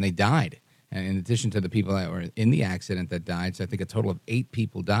across and they died. And in addition to the people that were in the accident that died, so I think a total of 8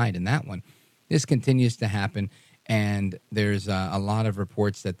 people died in that one. This continues to happen, and there's a lot of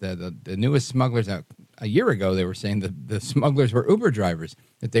reports that the newest smugglers, a year ago, they were saying that the smugglers were Uber drivers,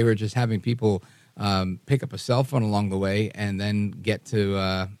 that they were just having people pick up a cell phone along the way and then get to,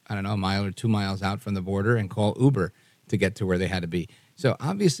 a mile or 2 miles out from the border and call Uber to get to where they had to be. So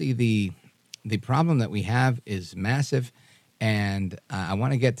obviously the problem that we have is massive, and I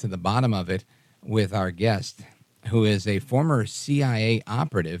want to get to the bottom of it with our guest, who is a former CIA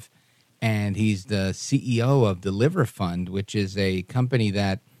operative, and he's the CEO of Deliver Fund, which is a company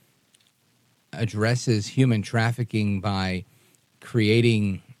that addresses human trafficking by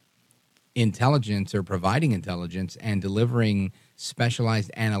creating intelligence or providing intelligence and delivering specialized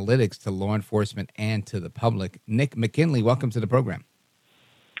analytics to law enforcement and to the public. Nick McKinley, welcome to the program.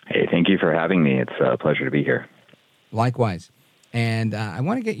 Hey, thank you for having me. It's a pleasure to be here. Likewise. And I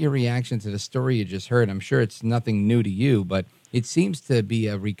want to get your reaction to the story you just heard. I'm sure it's nothing new to you, but it seems to be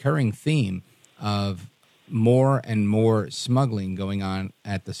a recurring theme of more and more smuggling going on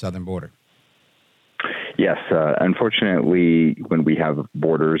at the southern border. Yes, unfortunately, when we have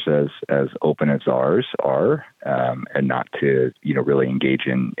borders as open as ours are, and not to really engage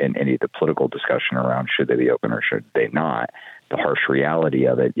in any of the political discussion around should they be open or should they not, the harsh reality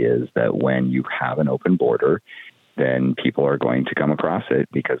of it is that when you have an open border, then people are going to come across it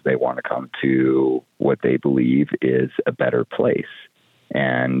because they want to come to what they believe is a better place.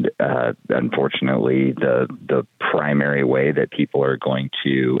 And unfortunately, the primary way that people are going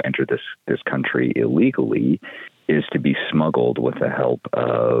to enter this country illegally is to be smuggled with the help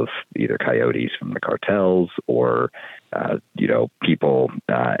of either coyotes from the cartels or, people,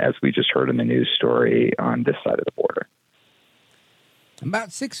 as we just heard in the news story, on this side of the border.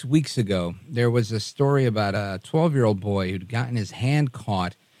 About 6 weeks ago, there was a story about a 12-year-old boy who'd gotten his hand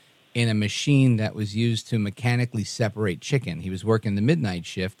caught in a machine that was used to mechanically separate chicken. He was working the midnight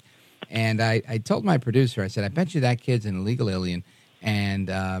shift, and I told my producer, I said, I bet you that kid's an illegal alien, and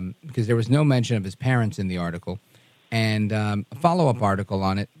because there was no mention of his parents in the article. And a follow-up article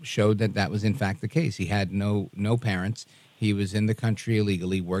on it showed that was, in fact, the case. He had no parents. He was in the country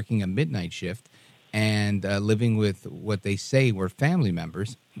illegally, working a midnight shift, and living with what they say were family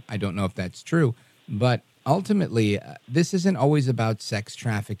members. I don't know if that's true, but ultimately, this isn't always about sex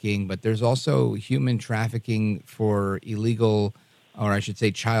trafficking, but there's also human trafficking for illegal, or I should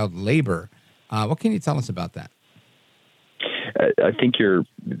say child labor. What can you tell us about that? I think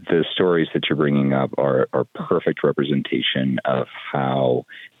the stories that you're bringing up are perfect representation of how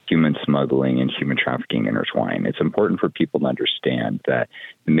human smuggling and human trafficking intertwine. It's important for people to understand that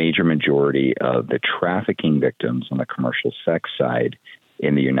the major majority of the trafficking victims on the commercial sex side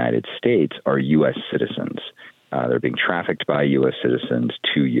in the United States are U.S. citizens. They're being trafficked by U.S. citizens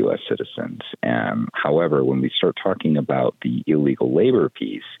to U.S. citizens. However, when we start talking about the illegal labor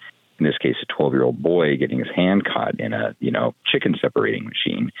piece, in this case, a 12-year-old boy getting his hand caught in a, chicken separating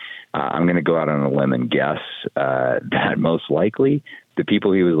machine, I'm going to go out on a limb and guess that most likely the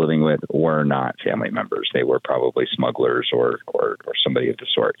people he was living with were not family members. They were probably smugglers or somebody of the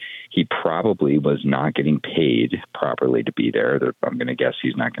sort. He probably was not getting paid properly to be there. I'm going to guess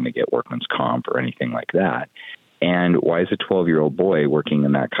he's not going to get workman's comp or anything like that. And why is a 12-year-old boy working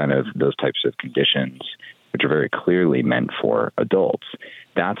in those types of conditions, which are very clearly meant for adults?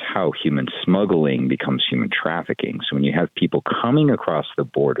 That's how human smuggling becomes human trafficking. So when you have people coming across the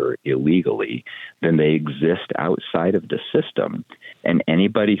border illegally, then they exist outside of the system. And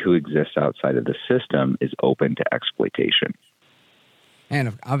anybody who exists outside of the system is open to exploitation.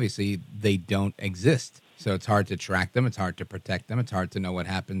 And obviously, they don't exist. So it's hard to track them. It's hard to protect them. It's hard to know what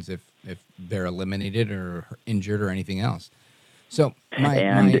happens if they're eliminated or injured or anything else. So go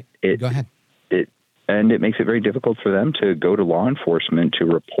ahead. And it makes it very difficult for them to go to law enforcement to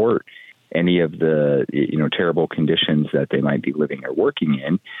report any of the terrible conditions that they might be living or working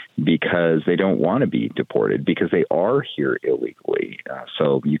in, because they don't want to be deported, because they are here illegally.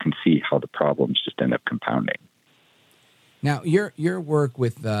 So you can see how the problems just end up compounding. Now, your work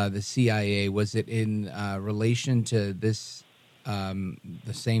with the CIA, was it in relation to this,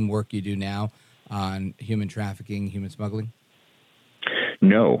 the same work you do now on human trafficking, human smuggling?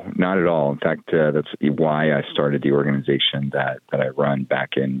 No, not at all. In fact, that's why I started the organization that I run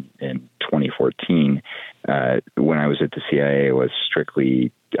back in 2014. When I was at the CIA, it was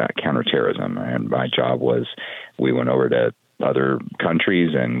strictly counterterrorism, and my job was we went over to other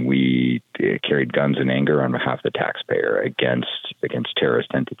countries and we carried guns in anger on behalf of the taxpayer against terrorist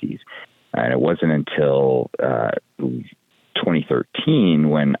entities. And it wasn't until 2013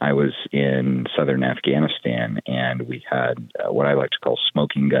 when I was in southern Afghanistan and we had what I like to call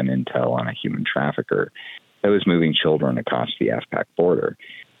smoking gun intel on a human trafficker that was moving children across the AFPAC border.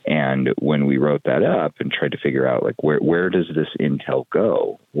 And when we wrote that up and tried to figure out where does this intel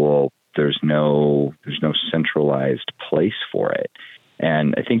go? Well, there's no centralized place for it.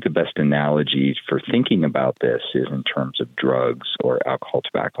 And I think the best analogy for thinking about this is in terms of drugs or alcohol,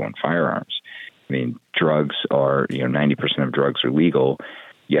 tobacco, and firearms. I mean, drugs are, 90% of drugs are legal,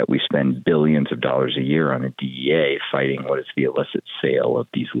 yet we spend billions of dollars a year on a DEA fighting what is the illicit sale of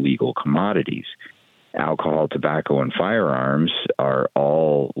these legal commodities. Alcohol, tobacco, and firearms are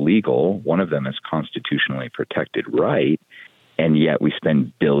all legal. One of them is constitutionally protected right, and yet we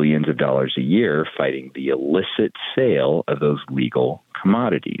spend billions of dollars a year fighting the illicit sale of those legal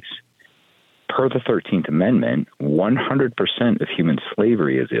commodities. Per the 13th Amendment, 100% of human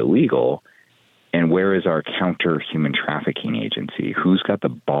slavery is illegal. And where is our counter-human trafficking agency? Who's got the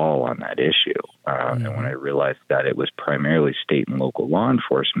ball on that issue? And when I realized that it was primarily state and local law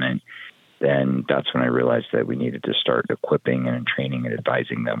enforcement, then that's when I realized that we needed to start equipping and training and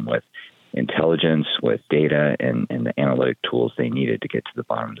advising them with intelligence, with data, and the analytic tools they needed to get to the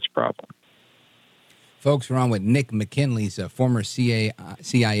bottom of this problem. Folks, we're on with Nick McKinley. He's a former CIA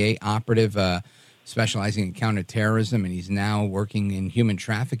operative specializing in counterterrorism, and he's now working in human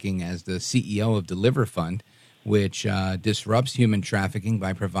trafficking as the CEO of Deliver Fund, which disrupts human trafficking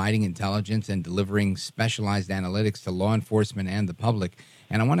by providing intelligence and delivering specialized analytics to law enforcement and the public.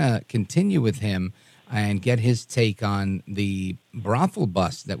 And I want to continue with him and get his take on the brothel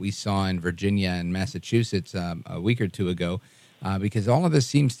bust that we saw in Virginia and Massachusetts a week or two ago, because all of this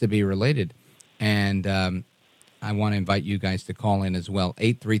seems to be related. And I want to invite you guys to call in as well.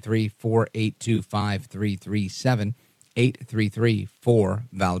 833-482-5337,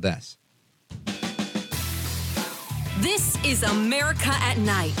 833-4-VALDEZ. This is America at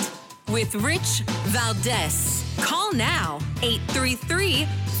Night with Rich Valdez. Call now,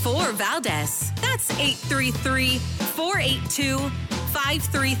 833-4-VALDEZ. That's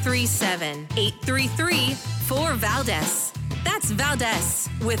 833-482-5337, 833-4-VALDEZ. That's Valdez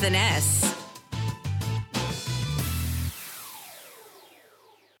with an S.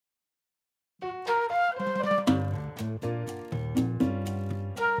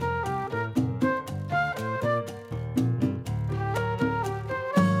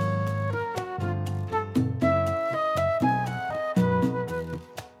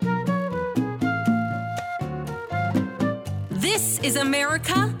 is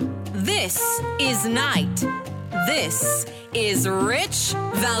America. This is Night. This is Rich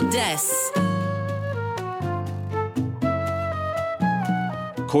Valdez.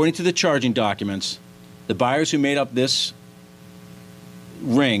 According to the charging documents, the buyers who made up this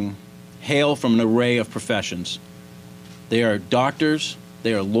ring hail from an array of professions. They are doctors,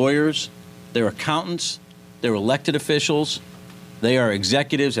 they are lawyers, they're accountants, they're elected officials, they are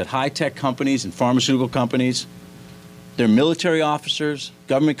executives at high-tech companies and pharmaceutical companies. They're military officers,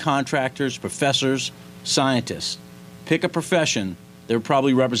 government contractors, professors, scientists. Pick a profession, they're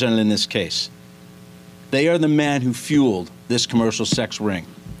probably represented in this case. They are the men who fueled this commercial sex ring.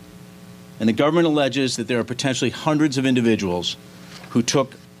 And the government alleges that there are potentially hundreds of individuals who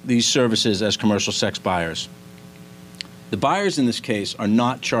took these services as commercial sex buyers. The buyers in this case are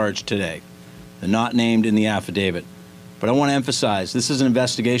not charged today. They're not named in the affidavit. But I want to emphasize, this is an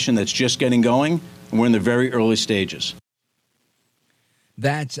investigation that's just getting going, and we're in the very early stages.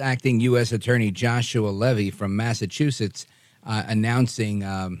 That's acting U.S. Attorney Joshua Levy from Massachusetts announcing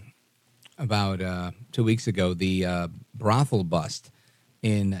about 2 weeks ago the brothel bust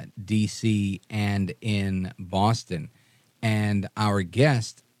in D.C. and in Boston. And our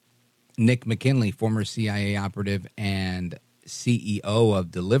guest, Nick McKinley, former CIA operative and CEO of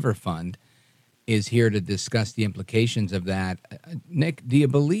Deliver Fund, is here to discuss the implications of that. Nick, do you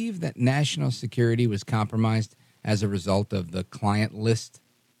believe that national security was compromised as a result of the client list?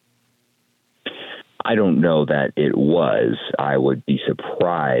 I don't know that it was. I would be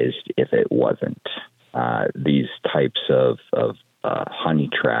surprised if it wasn't. These types of honey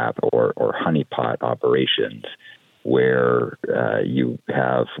trap or honeypot operations where you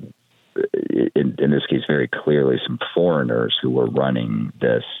have, in this case, very clearly some foreigners who were running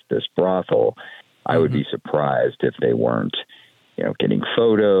this brothel. I would be surprised if they weren't, getting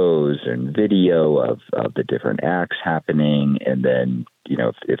photos and video of the different acts happening, and then,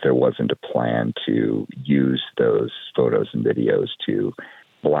 if there wasn't a plan to use those photos and videos to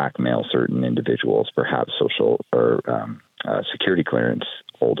blackmail certain individuals, perhaps social or security clearance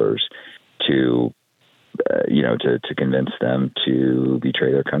holders, to convince them to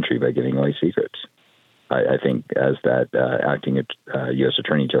betray their country by giving away secrets. I think, as that acting U.S.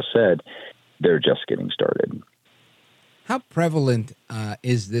 attorney just said, they're just getting started. How prevalent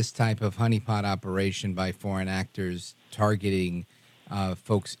is this type of honeypot operation by foreign actors targeting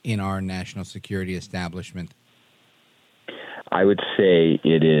folks in our national security establishment? I would say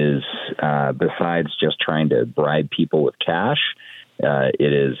it is, besides just trying to bribe people with cash,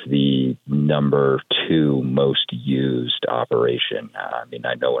 it is the number 2 most used operation.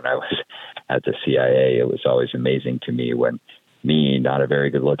 I know when I was at the CIA, it was always amazing to me when me, not a very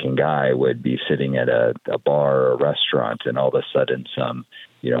good-looking guy, would be sitting at a bar or a restaurant, and all of a sudden some,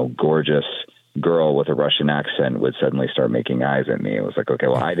 gorgeous girl with a Russian accent would suddenly start making eyes at me. It was like, okay,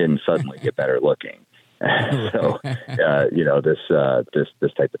 well, I didn't suddenly get better looking. So, this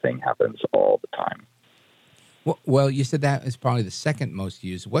type of thing happens all the time. Well, you said that is probably the second most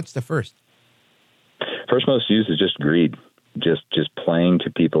used. What's the first? First most used is just greed, just playing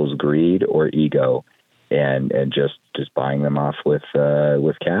to people's greed or ego, and just buying them off with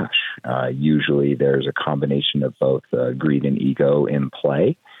cash. Usually, there's a combination of both greed and ego in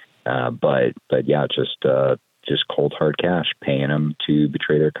play, but yeah, just cold hard cash, paying them to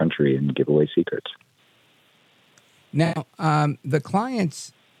betray their country and give away secrets. Now, the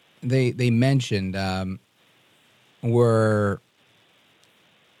clients they mentioned were,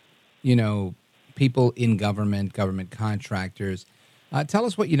 people in government contractors. Tell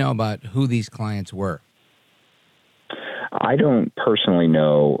us what you know about who these clients were. I don't personally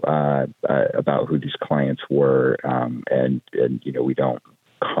know about who these clients were, and we don't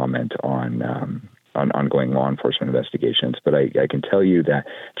comment on ongoing law enforcement investigations. But I can tell you that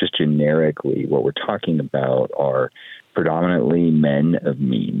just generically, what we're talking about are predominantly men of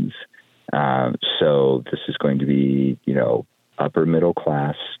means. So this is going to be, upper middle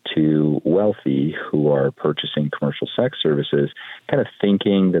class to wealthy who are purchasing commercial sex services, kind of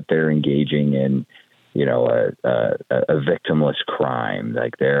thinking that they're engaging in, a victimless crime.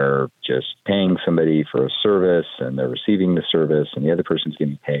 Like they're just paying somebody for a service and they're receiving the service and the other person's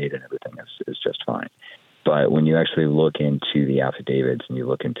getting paid and everything is just fine. But when you actually look into the affidavits and you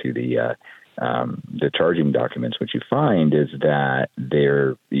look into the charging documents, what you find is that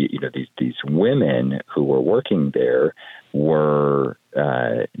these women who were working there were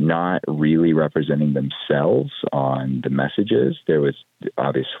not really representing themselves on the messages. There was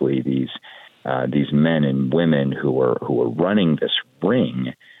obviously these men and women who were running this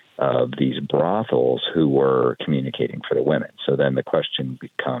ring of these brothels who were communicating for the women. So then the question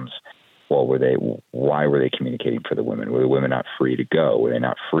becomes, well, why were they communicating for the women? Were the women not free to go? Were they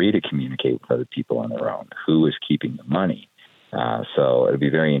not free to communicate with other people on their own? Who was keeping the money? So it'll be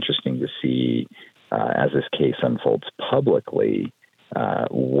very interesting to see as this case unfolds publicly,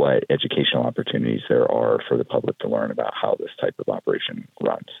 what educational opportunities there are for the public to learn about how this type of operation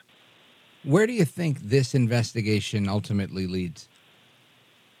runs. Where do you think this investigation ultimately leads?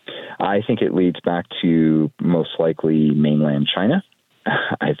 I think it leads back to most likely mainland China.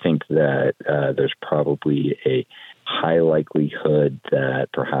 I think that there's probably a high likelihood that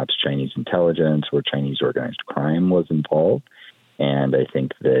perhaps Chinese intelligence or Chinese organized crime was involved. And I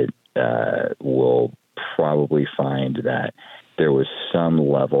think that we'll probably find that there was some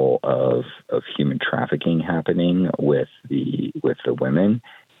level of human trafficking happening with the women.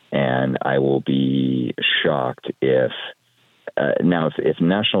 And I will be shocked if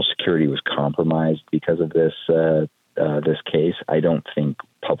national security was compromised because of this case. I don't think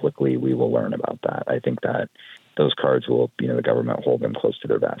publicly we will learn about that. I think that those cards will, the government hold them close to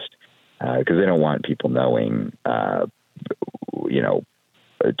their vest because they don't want people knowing,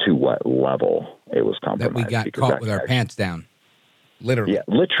 to what level it was compromised. That we got caught with our pants down. Literally. Yeah,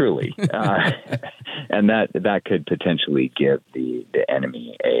 literally. And that could potentially give the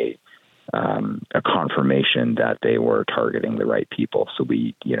enemy a confirmation that they were targeting the right people. So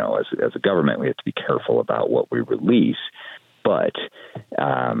we, as a government, we have to be careful about what we release. But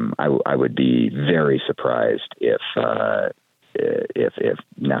I would be very surprised if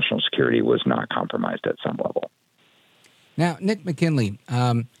national security was not compromised at some level. Now, Nick McKinley,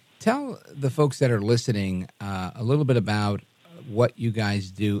 tell the folks that are listening a little bit about what you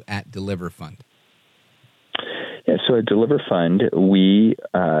guys do at Deliver Fund. Yeah, so at Deliver Fund, we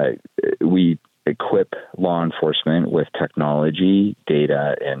equip law enforcement with technology,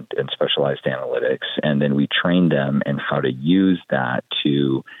 data, and specialized analytics, and then we train them in how to use that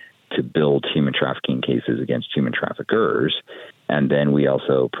to build human trafficking cases against human traffickers. And then we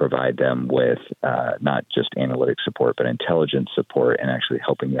also provide them with not just analytic support, but intelligence support and actually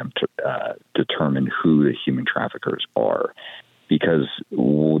helping them to determine who the human traffickers are. Because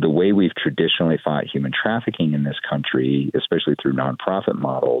the way we've traditionally fought human trafficking in this country, especially through nonprofit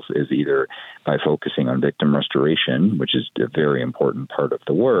models, is either by focusing on victim restoration, which is a very important part of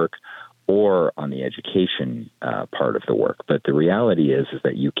the work, or on the education part of the work. But the reality is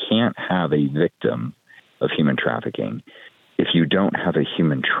that you can't have a victim of human trafficking if you don't have a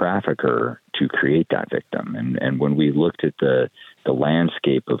human trafficker to create that victim. And when we looked at the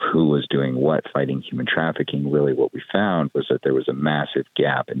landscape of who was doing what fighting human trafficking, really what we found was that there was a massive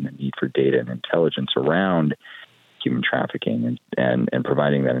gap in the need for data and intelligence around human trafficking and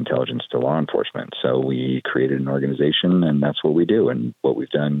providing that intelligence to law enforcement. So we created an organization, and that's what we do and what we've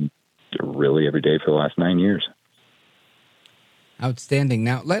done really every day for the last 9 years. Outstanding.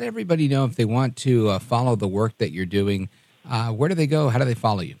 Now, let everybody know if they want to follow the work that you're doing. Where do they go? How do they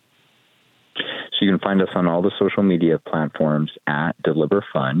follow you? So you can find us on all the social media platforms at Deliver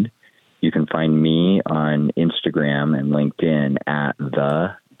Fund. You can find me on Instagram and LinkedIn at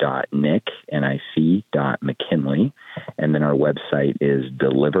the.nick, N-I-C, .McKinley. And then our website is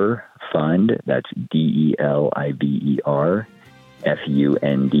Deliver Fund. That's DELIVER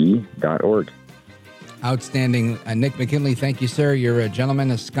FUND.org. Outstanding. Nick McKinley, thank you, sir. You're a gentleman,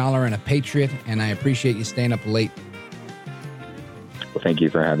 a scholar, and a patriot, and I appreciate you staying up late. Well, thank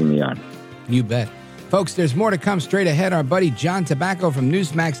you for having me on. You bet. Folks, there's more to come straight ahead. Our buddy John Tabacco from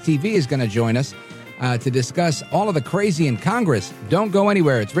Newsmax TV is going to join us to discuss all of the crazy in Congress. Don't go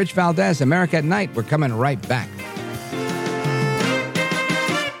anywhere. It's Rich Valdez, America at Night. We're coming right back.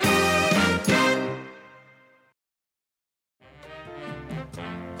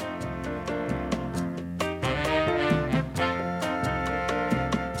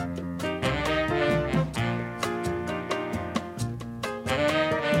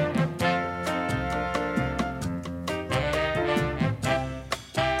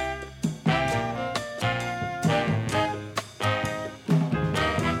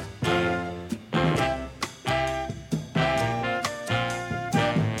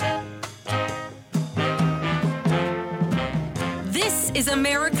 Is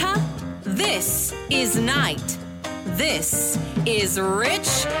America. This is Night. This is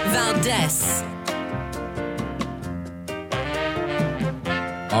Rich Valdez.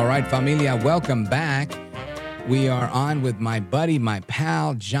 All right, familia, welcome back. We are on with my buddy, my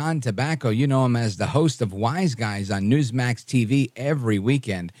pal, John Tabacco. You know him as the host of Wise Guys on Newsmax TV every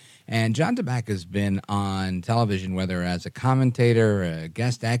weekend. And John Tabacco has been on television, whether as a commentator, a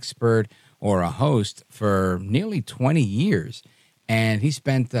guest expert, or a host for nearly 20 years. And he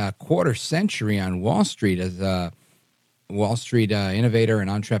spent a quarter century on Wall Street as a Wall Street innovator and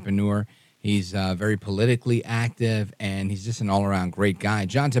entrepreneur. He's very politically active, and he's just an all-around great guy.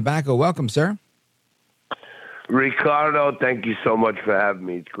 John Tabacco, welcome, sir. Ricardo, thank you so much for having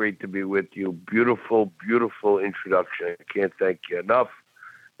me. It's great to be with you. Beautiful, beautiful introduction. I can't thank you enough.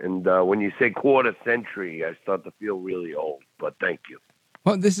 And when you say quarter century, I start to feel really old, but thank you.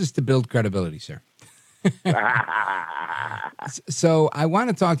 Well, this is to build credibility, sir. So I want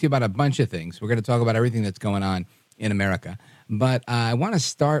to talk to you about a bunch of things. We're going to talk about everything that's going on in America. But I want to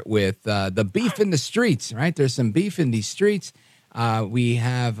start with the beef in the streets, right? There's some beef in these streets. We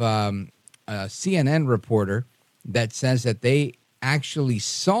have a CNN reporter that says that they actually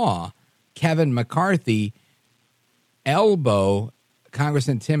saw Kevin McCarthy elbow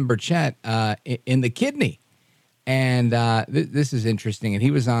Congressman Tim Burchett in the kidney. And this is interesting. And he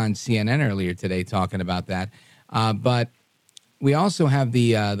was on CNN earlier today talking about that. But we also have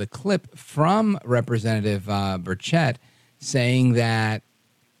the clip from Representative Burchett saying that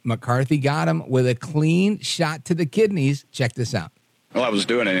McCarthy got him with a clean shot to the kidneys. Check this out. Well, I was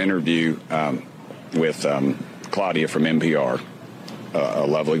doing an interview with Claudia from NPR, a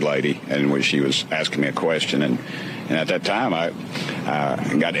lovely lady, and where she was asking me a question. And at that time, I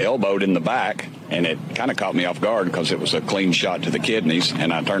got elbowed in the back, and it kind of caught me off guard because it was a clean shot to the kidneys.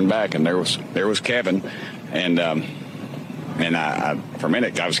 And I turned back, and there was Kevin. And I for a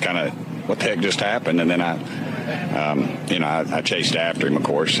minute, I was kind of, what the heck just happened? And then I chased after him. Of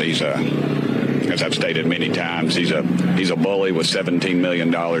course, he's as I've stated many times, he's a bully with $17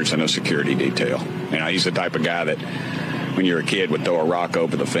 million in a security detail. He's the type of guy that, when you're a kid, would throw a rock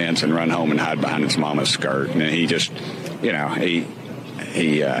over the fence and run home and hide behind his mama's skirt. And he just,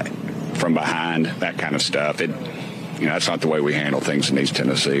 he from behind, that kind of stuff. That's not the way we handle things in East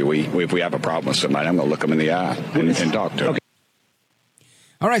Tennessee. If we have a problem with somebody, I'm going to look them in the eye and talk to them.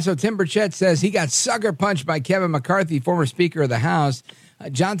 All right, so Tim Burchett says he got sucker punched by Kevin McCarthy, former Speaker of the House.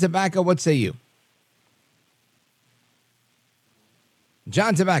 John Tabacco, what say you?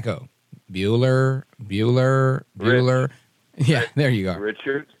 John Tabacco. Bueller. Yeah, there you go.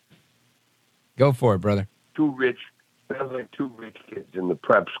 Richard? Go for it, brother. Sounds like two rich kids in the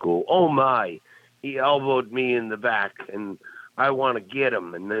prep school. Oh, my. He elbowed me in the back, and I want to get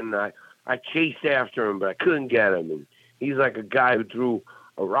him. And then I chased after him, but I couldn't get him. And he's like a guy who threw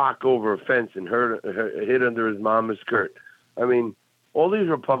a rock over a fence and hit under his mama's skirt. I mean, all these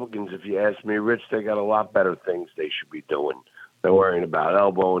Republicans, if you ask me, Rich, they got a lot better things they should be doing. They're worrying about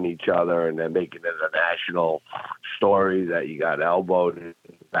elbowing each other, and they're making it a national story that you got elbowed in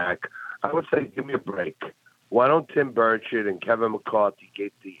the back. I would say, give me a break. Why don't Tim Burchett and Kevin McCarthy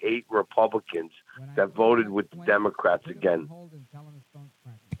get the 8 Republicans that voted with the Democrats again?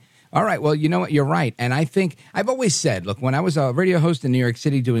 All right. Well, you know what? You're right. And I think I've always said, look, when I was a radio host in New York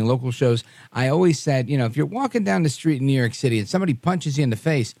City doing local shows, I always said, if you're walking down the street in New York City and somebody punches you in the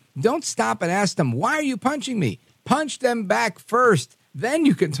face, don't stop and ask them, why are you punching me? Punch them back first. Then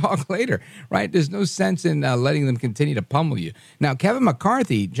you can talk later, right? There's no sense in letting them continue to pummel you. Now, Kevin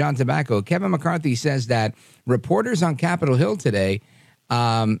McCarthy, John Tabacco, Kevin McCarthy says that reporters on Capitol Hill today,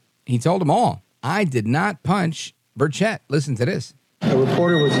 he told them all, I did not punch Burchett. Listen to this. A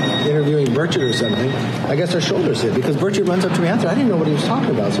reporter was interviewing Burchett or something. I guess her shoulders hit because Burchett runs up to me after. I didn't know what he was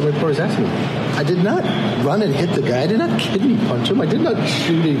talking about. Some reporters asked me. I did not run and hit the guy. I did not kidney punch him. I did not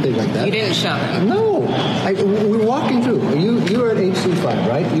shoot anything like that. You didn't shove him? No. We're walking through. You were at HC5,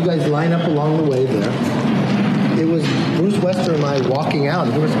 right? You guys line up along the way there. It was Bruce Wester and I walking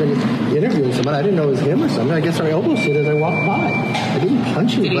out. He must have been interviewing somebody. I didn't know it was him or something. I guess our elbows hit as I walked by. I didn't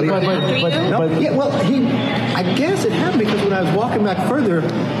punch anybody. I guess it happened because when I was walking back further,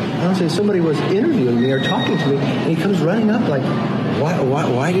 I don't say somebody was interviewing me or talking to me, and he comes running up like,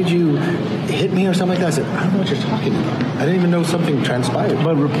 why did you hit me or something like that? I said, I don't know what you're talking about. I didn't even know something transpired.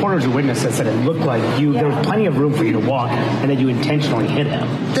 But reporters and witnesses said it looked like there was plenty of room for you to walk and that you intentionally hit him.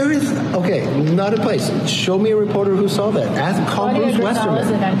 There is, not a place. Show me a reporter who saw that. Call Bruce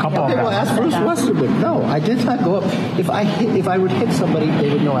Westerman. Ask Bruce Westerman. No, I did not go up. If I would hit somebody, they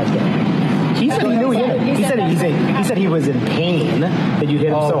would know I did. He said he knew him. He said he was in pain that you hit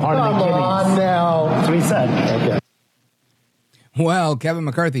him so hard in the kidneys. Come on now. That's what he said. Okay. Well, Kevin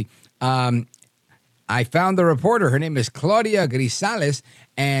McCarthy, I found the reporter. Her name is Claudia Grisales,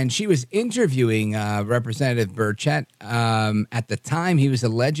 and she was interviewing Representative Burchett. At the time, he was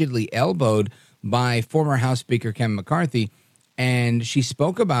allegedly elbowed by former House Speaker Kevin McCarthy, and she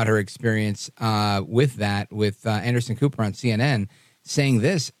spoke about her experience with Anderson Cooper on CNN, saying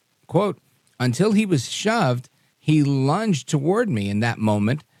this, quote, until he was shoved, he lunged toward me in that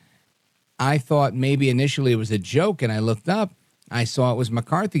moment. I thought maybe initially it was a joke, and I looked up. I saw it was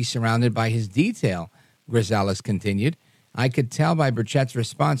McCarthy surrounded by his detail, Grisales continued. I could tell by Burchett's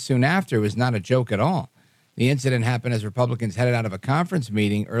response soon after it was not a joke at all. The incident happened as Republicans headed out of a conference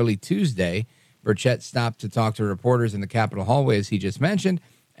meeting early Tuesday. Burchett stopped to talk to reporters in the Capitol hallway, as he just mentioned,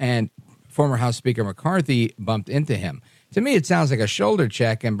 and former House Speaker McCarthy bumped into him. To me, it sounds like a shoulder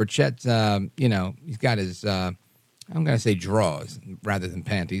check, and Burchett, he's got his, I'm going to say drawers rather than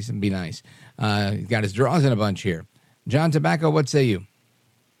panties, and be nice. He's got his drawers in a bunch here. John Tabacco, what say you?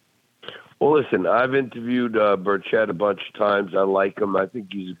 Well, listen, I've interviewed Burchett a bunch of times. I like him. I think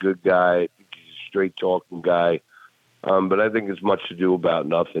he's a good guy. I think he's a straight-talking guy. But I think it's much to do about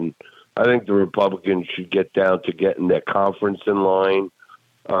nothing. I think the Republicans should get down to getting their conference in line.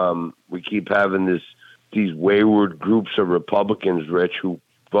 We keep having these wayward groups of Republicans, Rich, who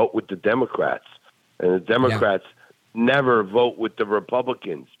vote with the Democrats. And the Democrats never vote with the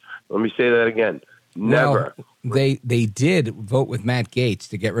Republicans. Let me say that again. Never. Well, they did vote with Matt Gaetz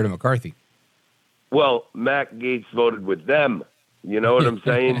to get rid of McCarthy. Well, Matt Gaetz voted with them. You know what I'm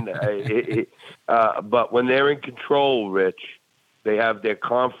saying? But when they're in control, Rich, they have their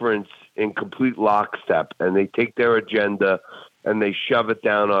conference in complete lockstep, and they take their agenda and they shove it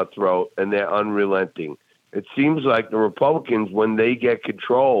down our throat, and they're unrelenting. It seems like the Republicans, when they get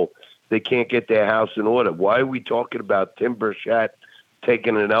control, they can't get their house in order. Why are we talking about Tim Burchett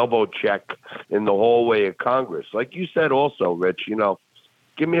taking an elbow check in the hallway of Congress? Like you said also, Rich,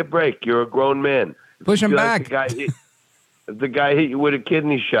 give me a break. You're a grown man. Push him back. If the guy hit you with a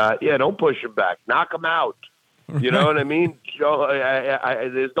kidney shot, don't push him back. Knock him out. You know what I mean?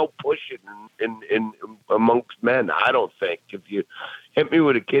 There's no pushing in amongst men, I don't think. If you hit me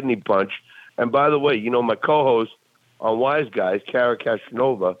with a kidney punch, and by the way, my co-host on Wise Guys, Kara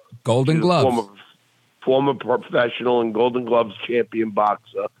Kashanova, Golden Gloves, former professional and Golden Gloves champion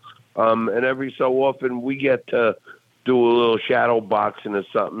boxer, and every so often we get to do a little shadow boxing or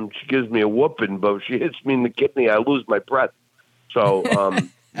something. She gives me a whooping, but if she hits me in the kidney, I lose my breath. So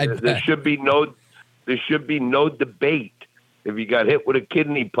there should be no debate. If you got hit with a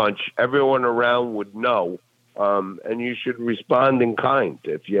kidney punch, everyone around would know, and you should respond in kind,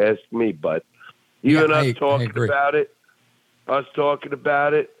 if you ask me. But even us talking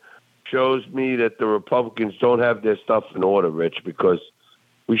about it shows me that the Republicans don't have their stuff in order, Rich, because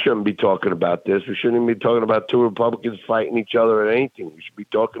we shouldn't be talking about this. We shouldn't be talking about two Republicans fighting each other at anything. We should be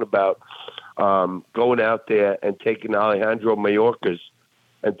talking about going out there and taking Alejandro Mayorkas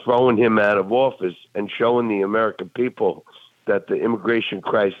and throwing him out of office and showing the American people that the immigration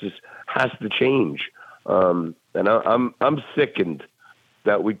crisis has to change. And I'm sickened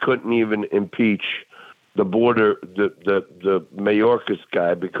that we couldn't even impeach the border, the Mayorkas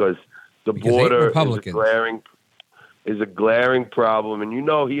guy, because the border is a glaring problem. And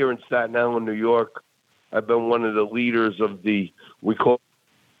here in Staten Island, New York, I've been one of the leaders of we've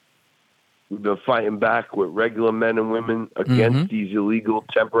been fighting back with regular men and women against these illegal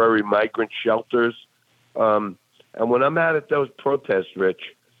temporary migrant shelters. And when I'm out at those protests,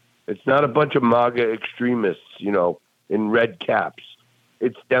 Rich, it's not a bunch of MAGA extremists, in red caps.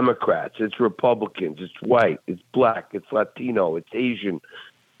 It's Democrats, it's Republicans, it's white, it's black, it's Latino, it's Asian.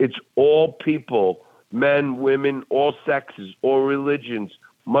 It's all people, men, women, all sexes, all religions.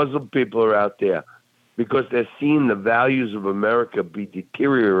 Muslim people are out there because they're seeing the values of America be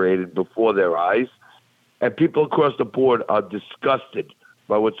deteriorated before their eyes. And people across the board are disgusted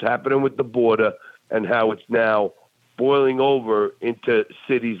by what's happening with the border and how it's now boiling over into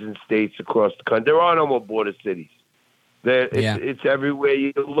cities and states across the country. There are no more border cities. It's everywhere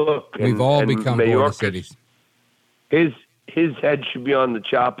you look. We've all become border cities. His head should be on the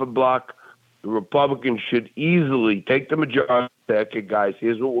chopping block. The Republicans should easily take the majority. Say, okay, guys,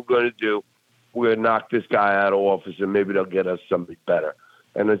 here's what we're going to do. We're going to knock this guy out of office, and maybe they'll get us somebody better.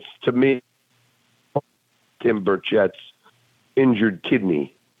 And it's, to me, Tim Burchett's injured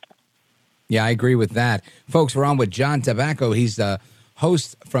kidney. Yeah, I agree with that. Folks, we're on with John Tabacco. He's the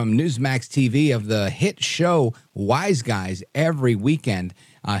host from Newsmax TV of the hit show Wise Guys every weekend.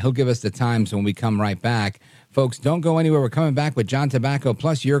 He'll give us the times when we come right back. Folks, don't go anywhere. We're coming back with John Tabacco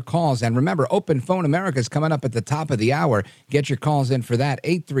plus your calls. And remember, Open Phone America is coming up at the top of the hour. Get your calls in for that.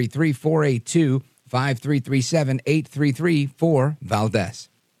 833-482-5337, 833-4-VALDEZ.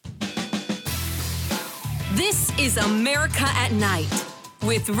 This is America at Night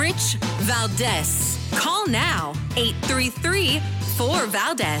with Rich Valdez. Call now,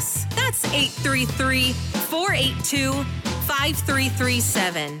 833-4-VALDEZ. That's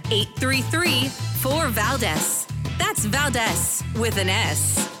 833-482-5337. 833-4-VALDEZ. That's Valdez with an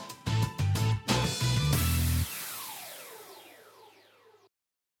S.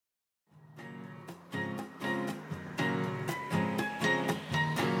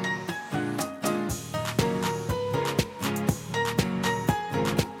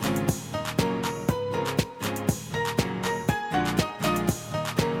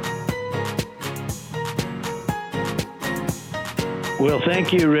 Well,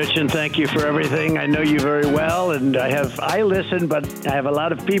 thank you, Rich, and thank you for everything. I know you very well, and I listen, but I have a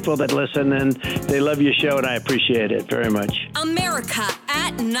lot of people that listen, and they love your show, and I appreciate it very much. America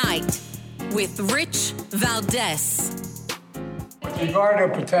at Night with Rich Valdez. With regard to a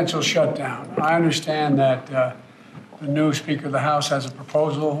potential shutdown, I understand that the new Speaker of the House has a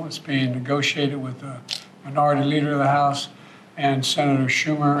proposal. It's being negotiated with the Minority Leader of the House and Senator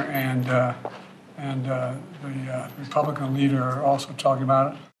Schumer and the Republican leader are also talking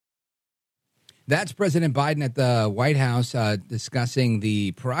about it. That's President Biden at the White House discussing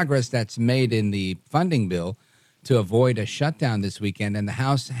the progress that's made in the funding bill to avoid a shutdown this weekend. And the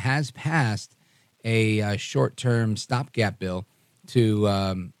House has passed a short-term stopgap bill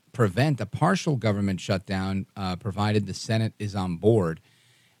to prevent a partial government shutdown, provided the Senate is on board.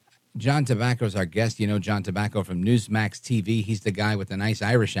 John Tabacco is our guest. You know John Tabacco from Newsmax TV. He's the guy with the nice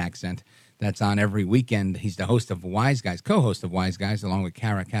Irish accent that's on every weekend. He's the host of Wise Guys, co-host of Wise Guys, along with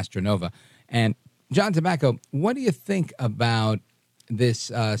Cara Castronova. And John Tabacco, what do you think about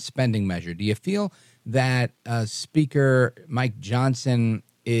this spending measure? Do you feel that Speaker Mike Johnson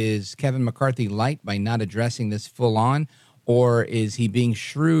is Kevin McCarthy light by not addressing this full on, or is he being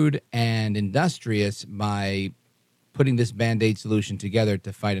shrewd and industrious by putting this Band-Aid solution together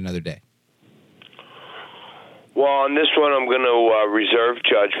to fight another day? Well, on this one, I'm going to reserve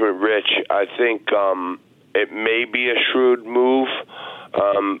judgment, Rich. I think it may be a shrewd move,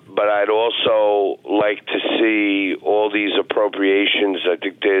 but I'd also like to see all these appropriations. I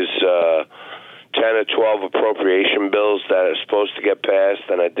think there's 10 or 12 appropriation bills that are supposed to get passed,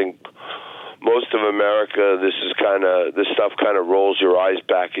 and I think most of America, this stuff kind of rolls your eyes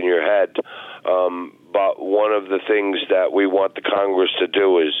back in your head. But one of the things that we want the Congress to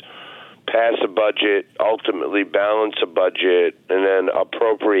do is pass a budget, ultimately balance a budget, and then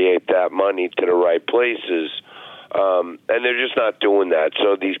appropriate that money to the right places. And they're just not doing that.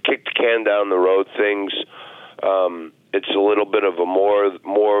 So these kick the can down the road things, it's a little bit of a more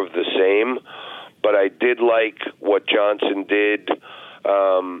of the same. But I did like what Johnson did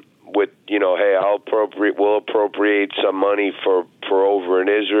with, hey, we'll appropriate some money for over in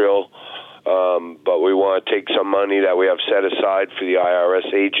Israel. But we want to take some money that we have set aside for the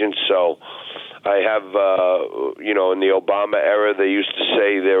IRS agents. So I have, in the Obama era, they used to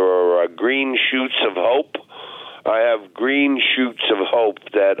say there were green shoots of hope. I have green shoots of hope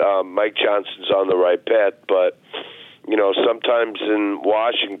that Mike Johnson's on the right path. But, sometimes in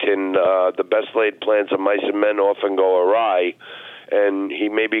Washington, the best laid plans of mice and men often go awry. And he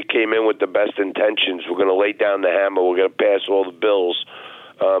maybe came in with the best intentions. We're going to lay down the hammer. We're going to pass all the bills.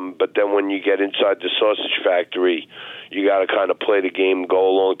 But then when you get inside the sausage factory, you got to kind of play the game, go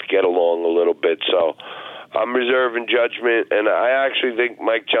along to get along a little bit. So I'm reserving judgment, and I actually think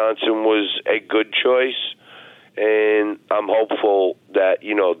Mike Johnson was a good choice. And I'm hopeful that,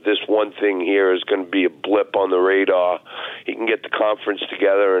 this one thing here is going to be a blip on the radar. He can get the conference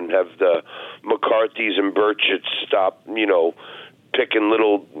together and have the McCarthys and Burchetts stop, picking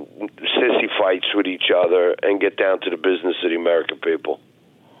little sissy fights with each other and get down to the business of the American people.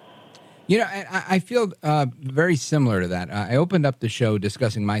 I feel very similar to that. I opened up the show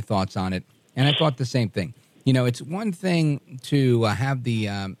discussing my thoughts on it, and I thought the same thing. It's one thing to have the,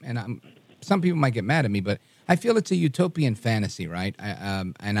 some people might get mad at me, but I feel it's a utopian fantasy, right?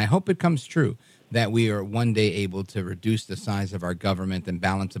 And I hope it comes true that we are one day able to reduce the size of our government and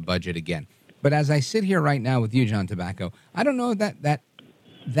balance a budget again. But as I sit here right now with you, John Tabacco, I don't know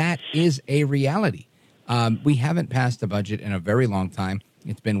that is a reality. We haven't passed a budget in a very long time.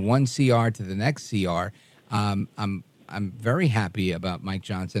 It's been one CR to the next CR. I'm very happy about Mike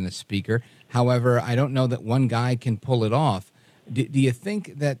Johnson as Speaker. However, I don't know that one guy can pull it off. Do you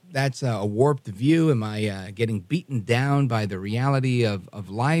think that that's a warped view? Am I getting beaten down by the reality of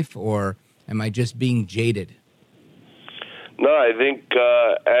life, or am I just being jaded? No, I think,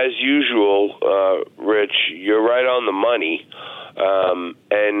 as usual, Rich, you're right on the money. And,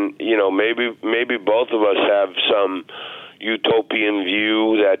 maybe both of us have some utopian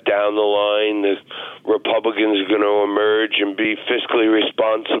view that down the line the Republicans are going to emerge and be fiscally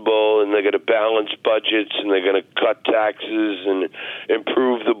responsible, and they're going to balance budgets, and they're going to cut taxes and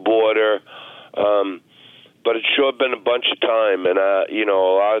improve the border. But it's sure been a bunch of time, and a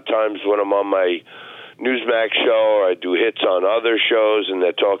lot of times when I'm on my Newsmax show or I do hits on other shows, and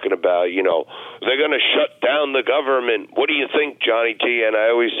they're talking about, they're going to shut down the government. What do you think, Johnny T? And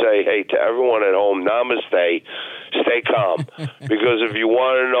I always say, hey, to everyone at home, namaste, stay calm. Because if you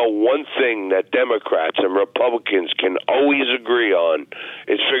want to know one thing that Democrats and Republicans can always agree on,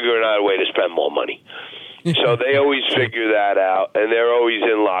 it's figuring out a way to spend more money. So they always figure that out, and they're always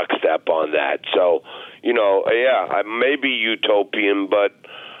in lockstep on that. So, maybe utopian, but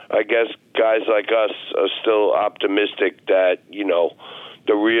I guess guys like us are still optimistic that,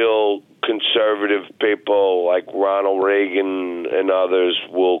 the real conservative people like Ronald Reagan and others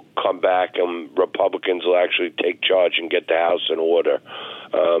will come back and Republicans will actually take charge and get the House in order.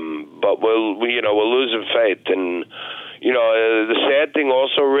 But we're losing faith. And, the sad thing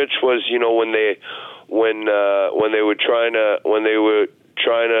also, Rich, was, when they were trying to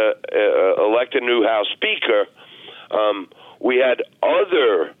elect a new House Speaker, we had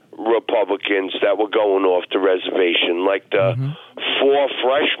other Republicans that were going off the reservation, like the 4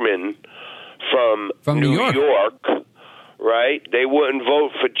 freshmen from New York, right? They wouldn't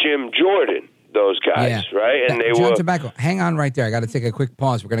vote for Jim Jordan, those guys, right? And John Tabacco, hang on right there. I got to take a quick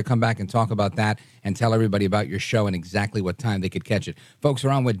pause. We're going to come back and talk about that and tell everybody about your show and exactly what time they could catch it. Folks,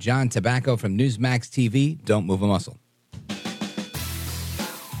 we're on with John Tabacco from Newsmax TV. Don't move a muscle.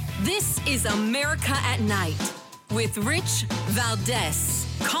 This is America at Night with Rich Valdez.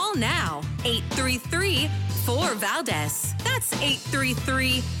 Call now, 833-4-VALDEZ. That's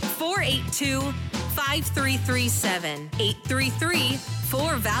 833-482-5337.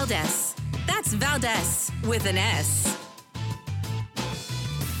 833-4-VALDEZ. That's Valdez with an S.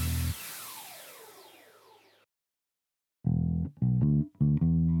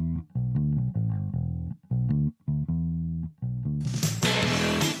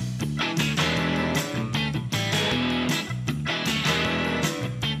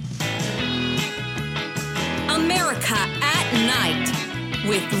 America at Night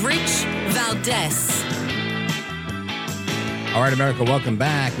with Rich Valdez. All right, America, welcome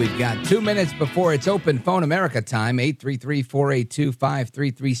back. We've got 2 minutes before it's open phone America time,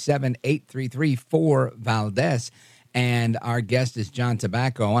 833-482-5337, 833-4-VALDEZ. And our guest is John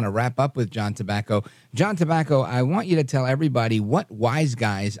Tabacco. I want to wrap up with John Tabacco. John Tabacco, I want you to tell everybody what Wise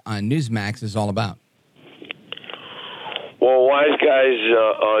Guys on Newsmax is all about. Well, Wise Guys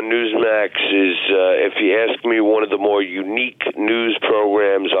on Newsmax is, if you ask me, one of the more unique news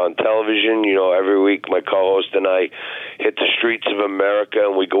programs on television. Every week my co-host and I hit the streets of America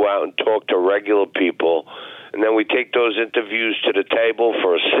and we go out and talk to regular people. And then we take those interviews to the table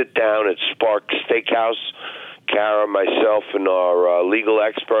for a sit-down at Spark Steakhouse. Kara, myself, and our legal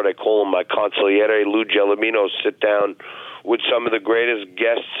expert, I call him my consigliere, Lou Gelomino, sit down with some of the greatest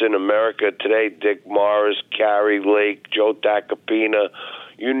guests in America today, Dick Morris, Carrie Lake, Joe Tacopina,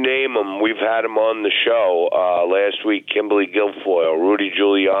 you name them. We've had them on the show. Last week, Kimberly Guilfoyle, Rudy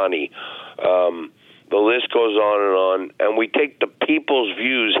Giuliani. The list goes on, and we take the people's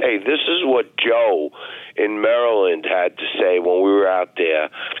views. Hey, this is what Joe in Maryland had to say when we were out there,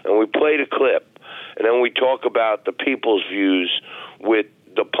 and we played a clip. And then we talk about the people's views with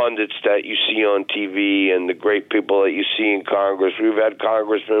the pundits that you see on TV and the great people that you see in Congress. We've had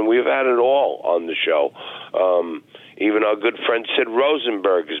congressmen. We've had it all on the show. Even our good friend Sid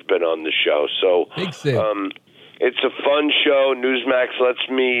Rosenberg has been on the show. So it's a fun show. Newsmax lets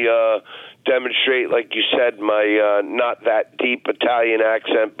me demonstrate, like you said, my not that deep Italian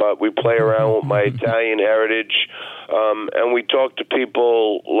accent, but we play around with my Italian heritage. And we talk to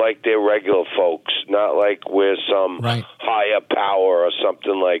people like they're regular folks, not like we're some higher power or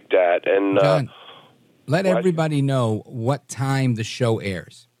something like that. And John, let everybody know what time the show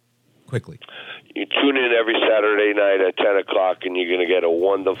airs, quickly. You tune in every Saturday night at 10 o'clock, and you're going to get a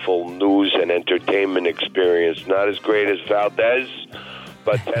wonderful news and entertainment experience. Not as great as Valdez,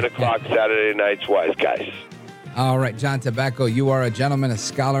 but 10 o'clock Saturday nights, Wise Guys. All right, John Tabacco, you are a gentleman, a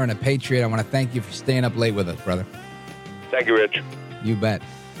scholar, and a patriot. I want to thank you for staying up late with us, brother. Thank you, Rich. You bet.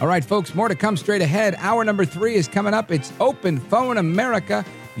 All right, folks, more to come straight ahead. Hour number 3 is coming up. It's Open Phone America.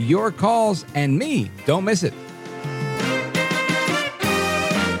 Your calls and me. Don't miss it.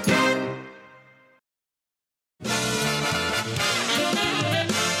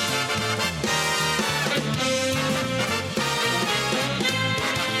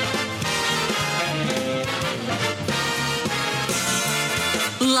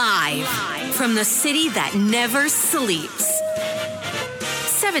 Live from the city that never sleeps.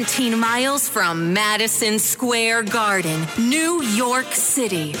 17 miles from Madison Square Garden, New York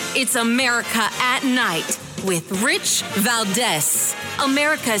City. It's America at Night with Rich Valdez,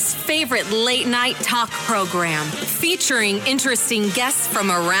 America's favorite late-night talk program, featuring interesting guests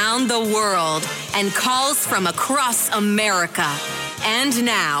from around the world and calls from across America. And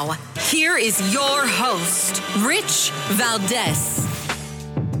now, here is your host, Rich Valdez.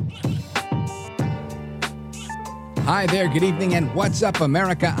 Hi there, good evening, and what's up,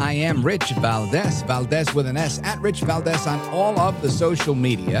 America? I am Rich Valdez, Valdez with an S, at Rich Valdez on all of the social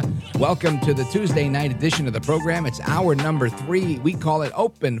media. Welcome to the Tuesday night edition of the program. It's hour number 3. We call it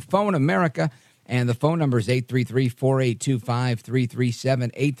Open Phone America, And the phone number is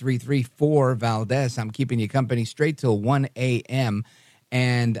 833-482-5337, 833-4-VALDEZ. I'm keeping you company straight till 1 a.m.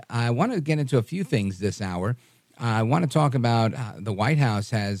 And I want to get into a few things this hour. I want to talk about the White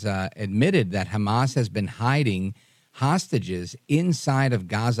House has admitted that Hamas has been hiding hostages inside of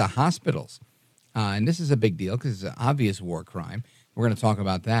Gaza hospitals. And this is a big deal because it's an obvious war crime. We're going to talk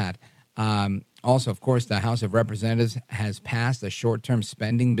about that. Also, of course, the House of Representatives has passed a short-term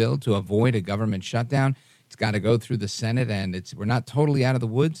spending bill to avoid a government shutdown. It's got to go through the Senate, and we're not totally out of the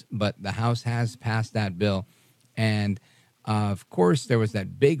woods, but the House has passed that bill. And, of course, there was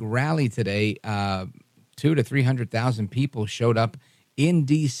that big rally today. 200,000 to 300,000 people showed up in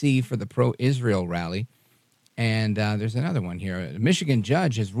D.C. for the pro-Israel rally. And there's another one here. A Michigan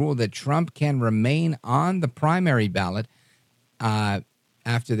judge has ruled that Trump can remain on the primary ballot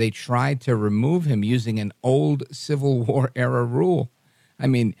after they tried to remove him using an old Civil War era rule. I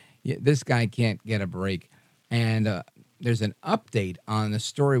mean, this guy can't get a break. And there's an update on the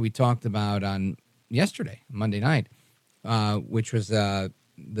story we talked about on yesterday, Monday night, which was the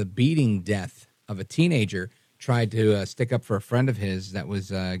beating death of a teenager tried to stick up for a friend of his that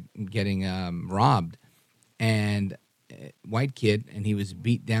was getting robbed. And white kid, and he was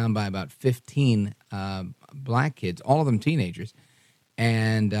beat down by about 15 black kids, all of them teenagers.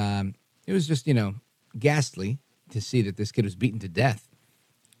 And it was just, ghastly to see that this kid was beaten to death.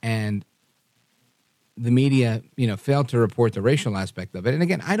 And the media, failed to report the racial aspect of it. And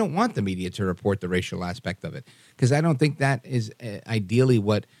again, I don't want the media to report the racial aspect of it because I don't think that is ideally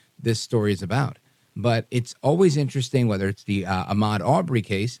what this story is about. But it's always interesting, whether it's the Ahmaud Arbery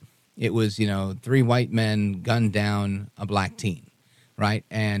case. It was, 3 white men gunned down a black teen, right?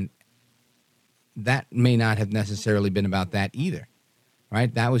 And that may not have necessarily been about that either,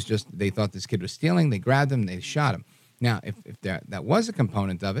 right? That was just, they thought this kid was stealing, they grabbed him, they shot him. Now, if that was a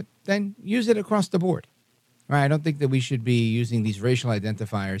component of it, then use it across the board, right? I don't think that we should be using these racial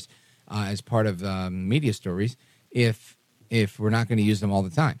identifiers as part of media stories if we're not going to use them all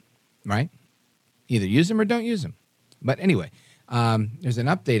the time, right? Either use them or don't use them. But anyway, there's an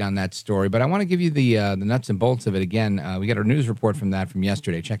update on that story, but I want to give you the nuts and bolts of it again. We got our news report from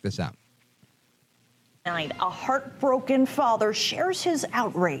yesterday. Check this out. Tonight, a heartbroken father shares his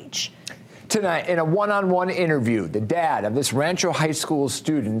outrage. Tonight, in a one-on-one interview, the dad of this Rancho High School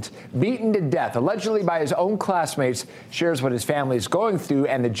student beaten to death, allegedly by his own classmates, shares what his family is going through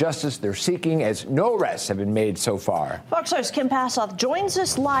and the justice they're seeking, as no arrests have been made so far. Fox 5's Kim Passoff joins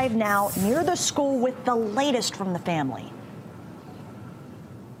us live now near the school with the latest from the family.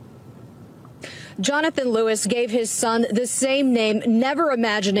 Jonathan Lewis gave his son the same name, never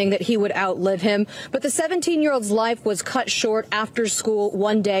imagining that he would outlive him. But the 17-year-old's life was cut short after school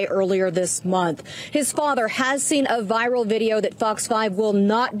one day earlier this month. His father has seen a viral video that Fox 5 will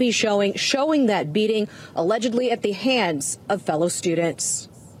not be showing that beating, allegedly at the hands of fellow students.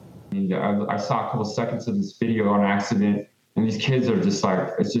 I saw a couple seconds of this video on accident, and these kids are just like,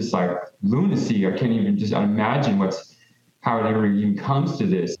 it's just like lunacy. I can't even just imagine how it ever even comes to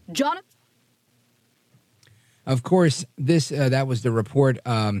this. Jonathan. Of course, that was the report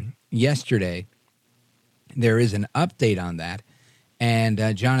yesterday. There is an update on that.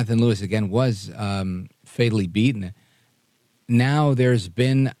 And Jonathan Lewis, again, was fatally beaten. Now there's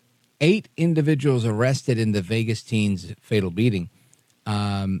been 8 individuals arrested in the Vegas teens' fatal beating.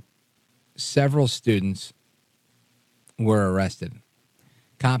 Several students were arrested.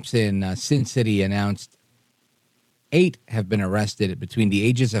 Cops in Sin City announced 8 have been arrested between the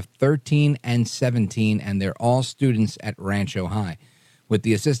ages of 13 and 17, and they're all students at Rancho High. With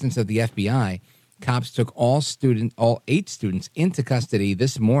the assistance of the FBI, cops took all 8 students into custody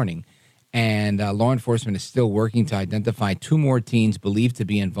this morning, and law enforcement is still working to identify 2 more teens believed to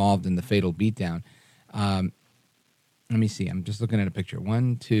be involved in the fatal beatdown. Let me see. I'm just looking at a picture.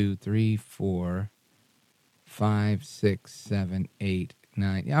 1, 2, 3, 4, 5, 6, 7, 8,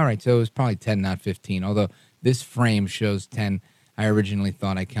 9. All right, so it was probably 10, not 15, although this frame shows 10. I originally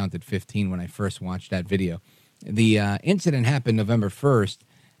thought I counted 15 when I first watched that video. The incident happened November 1st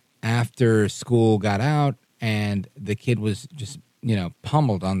after school got out, and the kid was just,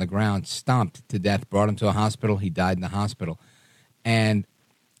 pummeled on the ground, stomped to death, brought him to a hospital. He died in the hospital. And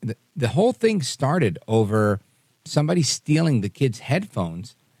the whole thing started over somebody stealing the kid's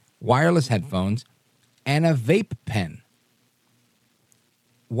headphones, wireless headphones, and a vape pen.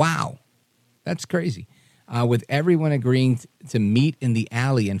 Wow. That's crazy. With everyone agreeing to meet in the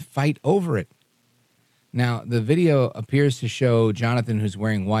alley and fight over it. Now, the video appears to show Jonathan, who's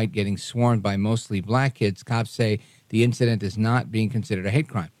wearing white, getting swarmed by mostly black kids. Cops say the incident is not being considered a hate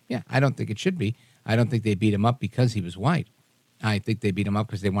crime. Yeah, I don't think it should be. I don't think they beat him up because he was white. I think they beat him up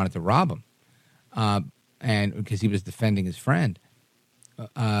because they wanted to rob him. and because he was defending his friend.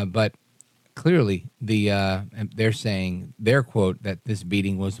 But clearly, they're saying, their quote, that this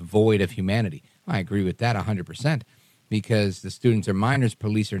beating was void of humanity. I agree with that 100%, because the students are minors.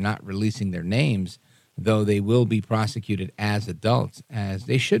 Police are not releasing their names, though they will be prosecuted as adults, as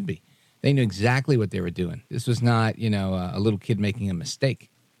they should be. They knew exactly what they were doing. This was not, a little kid making a mistake.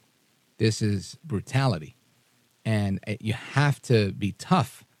 This is brutality. And you have to be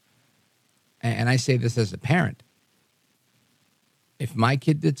tough. And I say this as a parent. If my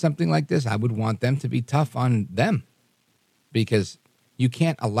kid did something like this, I would want them to be tough on them, because you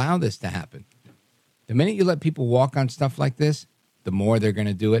can't allow this to happen. The minute you let people walk on stuff like this, the more they're going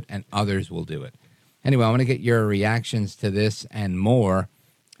to do it, and others will do it. Anyway, I want to get your reactions to this and more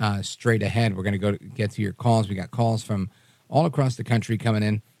straight ahead. We're going to get to your calls. We got calls from all across the country coming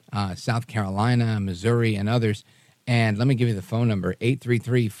in, South Carolina, Missouri, and others. And let me give you the phone number,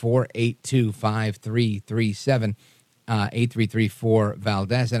 833-482-5337,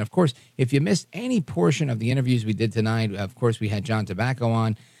 833-4-VALDEZ. And, of course, if you missed any portion of the interviews we did tonight, of course, we had John Tabacco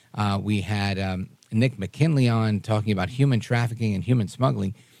on. We had Nick McKinley on talking about human trafficking and human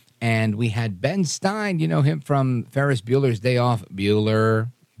smuggling. And we had Ben Stein, you know him from Ferris Bueller's Day Off. Bueller.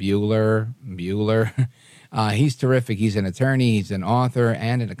 He's terrific. He's an attorney, he's an author,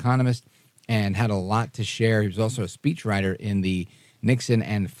 and an economist, and had a lot to share. He was also a speechwriter in the Nixon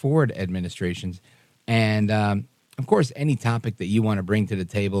and Ford administrations. And, of course, any topic that you want to bring to the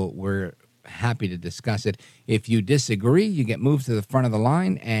table, we're happy to discuss it. If you disagree, you get moved to the front of the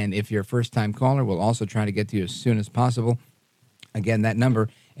line. And if you're a first-time caller, we'll also try to get to you as soon as possible. Again, that number,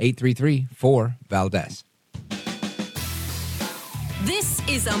 833-4-VALDEZ. This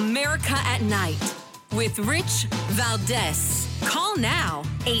is America at Night with Rich Valdez. Call now,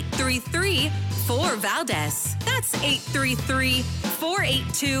 833-4-VALDEZ. That's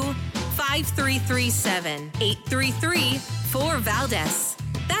 833-482-5337. 833-4-VALDEZ.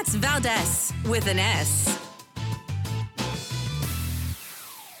 That's Valdez with an S.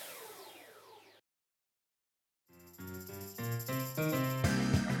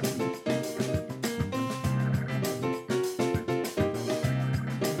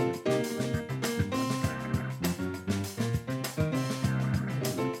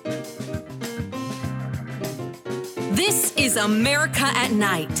 This is America at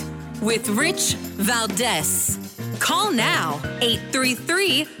Night with Rich Valdez. Call now,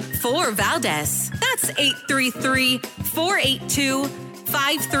 833-4-VALDEZ. That's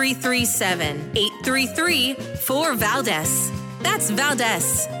 833-482-5337. 833-4-VALDEZ. That's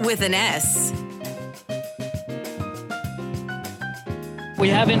Valdez with an S. We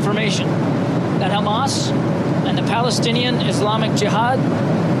have information that Hamas and the Palestinian Islamic Jihad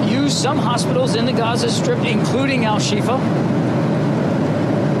use some hospitals in the Gaza Strip, including Al-Shifa,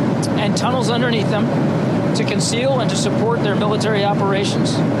 and tunnels underneath them to conceal and to support their military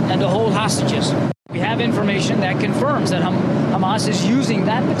operations and to hold hostages. We have information that confirms that Hamas is using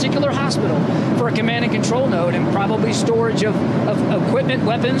that particular hospital for a command and control node and probably storage of equipment,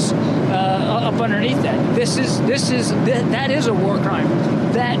 weapons up underneath that. That is a war crime.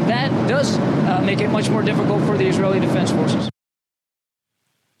 That does make it much more difficult for the Israeli Defense Forces.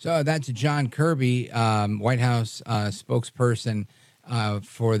 So that's John Kirby, White House spokesperson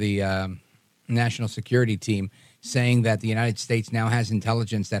for the national security team, saying that the United States now has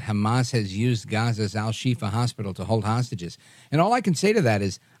intelligence that Hamas has used Gaza's Al-Shifa hospital to hold hostages. And all I can say to that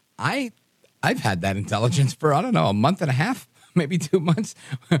is I've had that intelligence for, I don't know, a month and a half, maybe 2 months.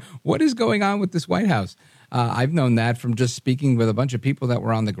 What is going on with this White House? I've known that from just speaking with a bunch of people that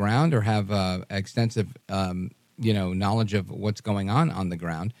were on the ground or have extensive knowledge of what's going on the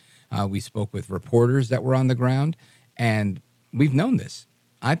ground. We spoke with reporters that were on the ground, and we've known this.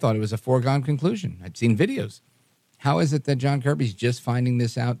 I thought it was a foregone conclusion. I'd seen videos. How is it that John Kirby's just finding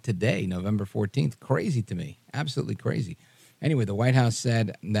this out today, November 14th? Crazy to me. Absolutely crazy. Anyway, the White House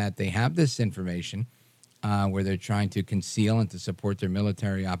said that they have this information where they're trying to conceal and to support their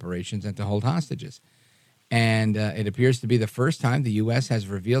military operations and to hold hostages. And it appears to be the first time the U.S. has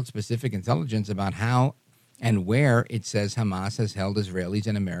revealed specific intelligence about how and where it says Hamas has held Israelis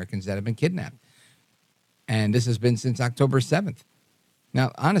and Americans that have been kidnapped. And this has been since October 7th.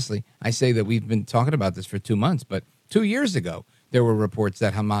 Now, honestly, I say that we've been talking about this for 2 months, but 2 years ago, there were reports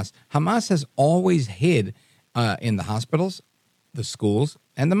that Hamas has always hid in the hospitals, the schools,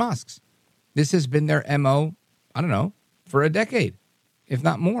 and the mosques. This has been their MO, I don't know, for a decade, if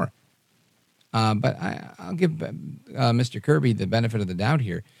not more. But I'll give Mr. Kirby the benefit of the doubt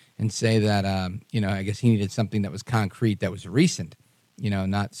here and say that, I guess he needed something that was concrete, that was recent,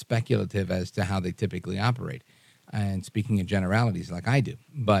 not speculative as to how they typically operate. And speaking in generalities like I do.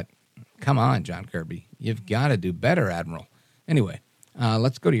 But Come on, John Kirby. You've got to do better, Admiral. Anyway,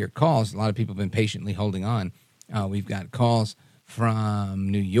 let's go to your calls. A lot of people have been patiently holding on. We've got calls from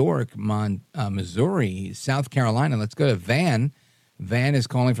New York, Missouri, South Carolina. Let's go to Van. Van is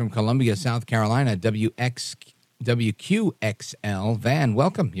calling from Columbia, South Carolina, WQXL. Van,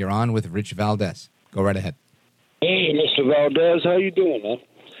 welcome. You're on with Rich Valdez. Go right ahead. Hey, Mr. Valdez, how you doing, man?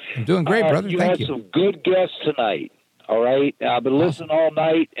 I'm doing great, brother. Thank you. You had some good guests tonight, all right? I've been listening all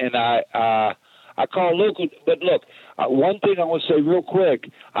night, and I call local. But look, one thing I want to say real quick.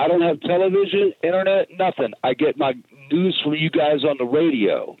 I don't have television, internet, nothing. I get my news from you guys on the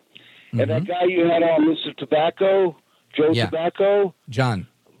radio. And that guy you had on, Mr. Tabacco, Joe Tabacco? John.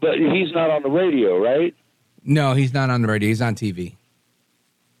 But he's not on the radio, right? No, he's not on the radio. He's on TV.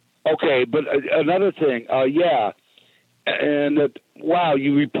 Okay, but another thing, and wow,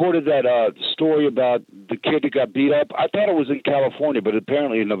 you reported that story about the kid that got beat up. I thought it was in California, but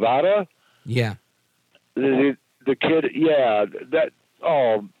apparently in Nevada. Yeah. The kid,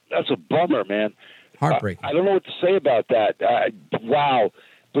 that's a bummer, man. Heartbreaking. I don't know what to say about that. Wow,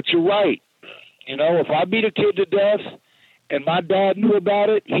 but you're right. You know, if I beat a kid to death and my dad knew about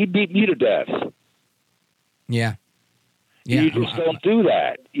it, he beat me to death. Yeah. You just don't do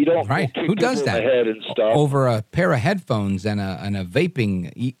that. You don't. Right. Who does that? In the head and stuff. Over a pair of headphones and a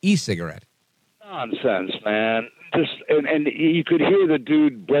vaping e-cigarette. Nonsense, man. Just and you could hear the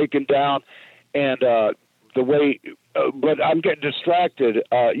dude breaking down, and the way. But I'm getting distracted.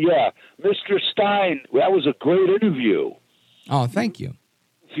 Mr. Stein, that was a great interview. Oh, thank you.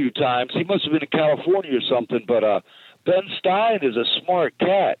 A few times. He must have been in California or something. But Ben Stein is a smart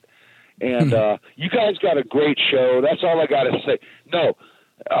cat. And you guys got a great show. That's all I got to say. No,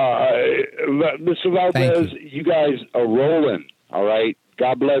 Mr. Valdez, you guys are rolling, all right?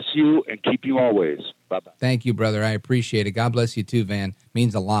 God bless you and keep you always. Bye-bye. Thank you, brother. I appreciate it. God bless you too, Van.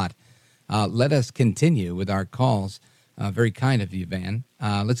 Means a lot. Let us continue with our calls. Very kind of you, Van.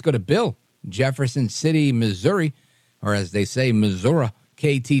 Let's go to Bill, Jefferson City, Missouri, or as they say, Missouri,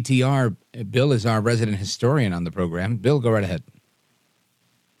 KTTR. Bill is our resident historian on the program. Bill, go right ahead.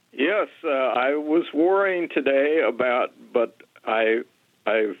 Yes, I was worrying today but I've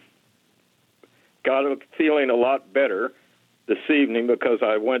got a feeling a lot better this evening because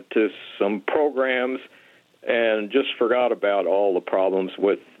I went to some programs and just forgot about all the problems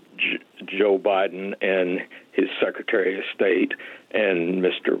with Joe Biden and his Secretary of State and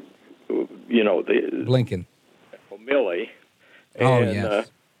Mr. Blinken. Milley. And, yes.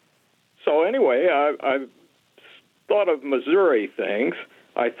 So anyway, I thought of Missouri things.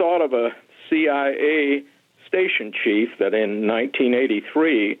 I thought of a CIA station chief that in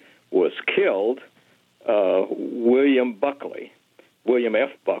 1983 was killed, William F. Buckley. But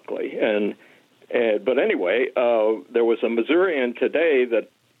anyway, there was a Missourian today that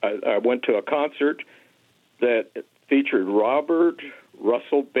I went to a concert that featured Robert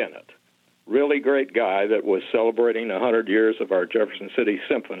Russell Bennett, really great guy that was celebrating 100 years of our Jefferson City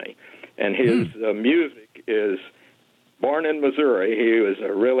Symphony. And his music is... Born in Missouri,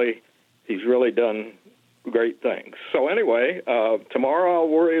 he's really done great things. So anyway, tomorrow I'll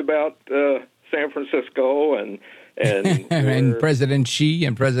worry about San Francisco and and President Xi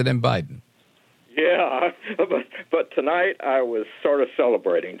and President Biden. Yeah, but tonight I was sort of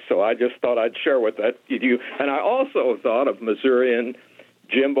celebrating, so I just thought I'd share with you. And I also thought of Missourian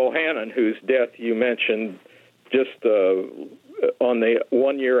Jim Bohannon, whose death you mentioned just on the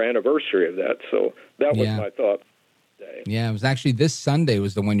 1-year anniversary of that. So that was my thought. Yeah, it was actually this Sunday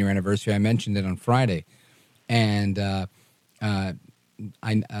was the 1-year anniversary. I mentioned it on Friday, and I'm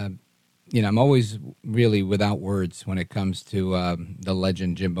always really without words when it comes to the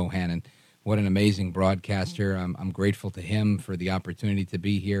legend Jim Bohannon. What an amazing broadcaster! I'm grateful to him for the opportunity to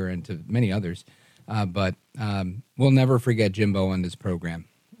be here and to many others. But we'll never forget Jimbo on this program.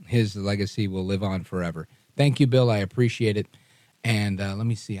 His legacy will live on forever. Thank you, Bill. I appreciate it. And let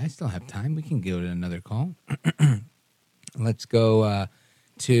me see. I still have time. We can go to another call. Let's go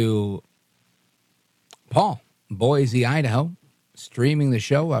to Paul, Boise, Idaho, streaming the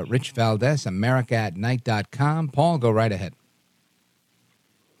show at Rich Valdez, AmericaAtNight.com. Paul, go right ahead.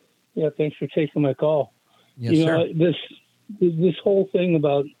 Yeah, thanks for taking my call. Yes, sir. This whole thing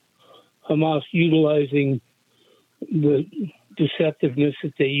about Hamas utilizing the deceptiveness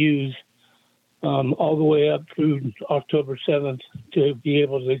that they use all the way up through October 7th to be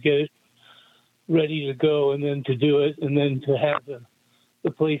able to get it ready to go and then to do it and then to have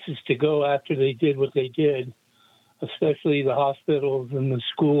the places to go after they did what they did, especially the hospitals and the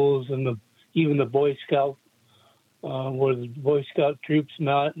schools and even the Boy Scout, where the Boy Scout troops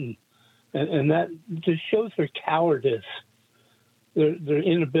met, and that just shows their cowardice. their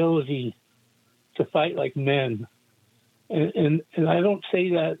inability to fight like men. And I don't say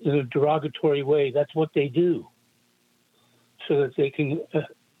that in a derogatory way. That's what they do, so that they can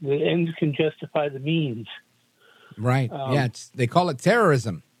the ends can justify the means. Right. They call it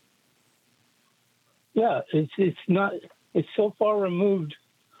terrorism. Yeah, it's so far removed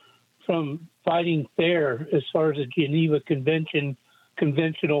from fighting fair as far as the Geneva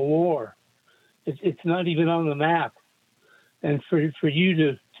conventional war. It's not even on the map. And for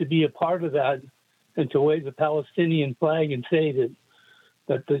you to be a part of that and to wave the Palestinian flag and say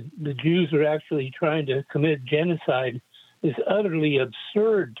that the Jews are actually trying to commit genocide is utterly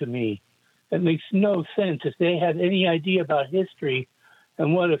absurd to me. It makes no sense. If they had any idea about history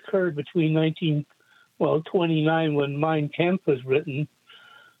and what occurred between 29 when Mein Kampf was written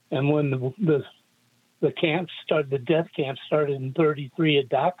and when the camps started, the death camps started in 1933 at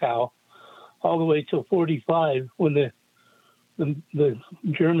Dachau, all the way till 1945 when the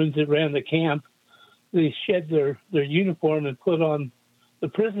Germans that ran the camp, they shed their uniform and put on the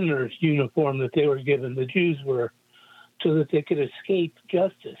prisoners' uniform that they were given, the Jews were, so that they could escape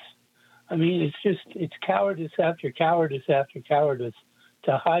justice. I mean, it's cowardice after cowardice after cowardice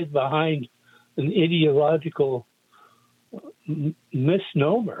to hide behind an ideological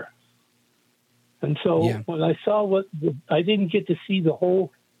misnomer. And so when I saw I didn't get to see the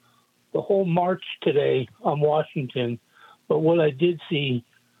whole march today on Washington, but what I did see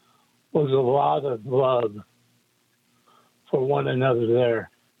was a lot of love for one another there.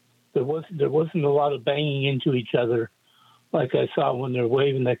 There wasn't a lot of banging into each other like I saw when they're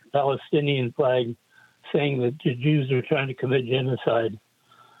waving the Palestinian flag saying that the Jews are trying to commit genocide.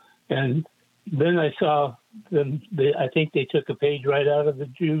 And then I saw them, I think they took a page right out of the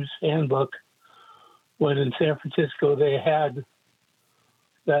Jews' handbook when in San Francisco they had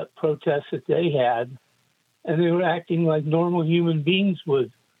that protest that they had, and they were acting like normal human beings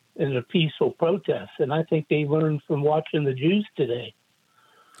would in a peaceful protest. And I think they learned from watching the Jews today.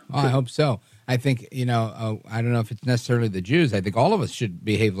 Oh, I hope so. I think, I don't know if it's necessarily the Jews. I think all of us should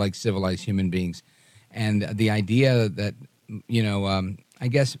behave like civilized human beings. And the idea that, I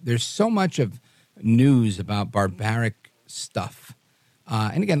guess there's so much of news about barbaric stuff.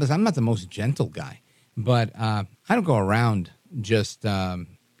 And again, listen, I'm not the most gentle guy, but I don't go around just,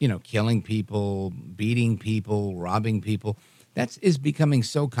 killing people, beating people, robbing people. That is becoming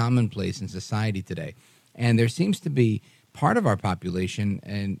so commonplace in society today. And there seems to be part of our population,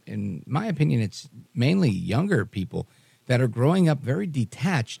 and in my opinion, it's mainly younger people that are growing up very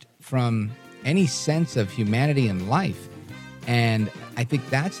detached from any sense of humanity and life. And I think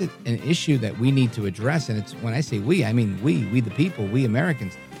that's an issue that we need to address. And it's when I say we, I mean we the people, we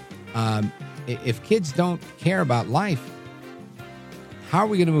Americans. If kids don't care about life, how are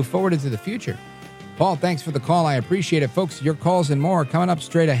we going to move forward into the future? Paul, thanks for the call. I appreciate it. Folks, your calls and more coming up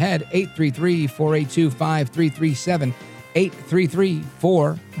straight ahead. 833-482-5337.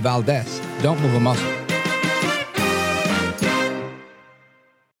 833-4-VALDEZ. Don't move a muscle.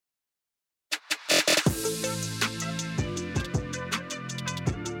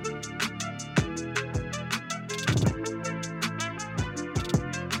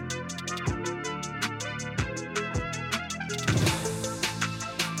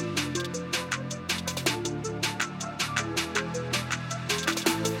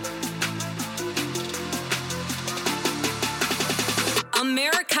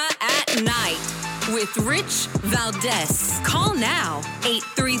 With Rich Valdez. Call now,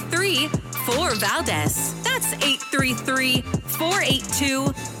 833-4-VALDEZ. That's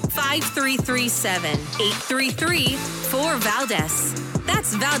 833-482-5337. 833-4-VALDEZ.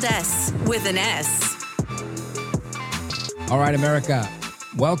 That's Valdez with an S. All right, America.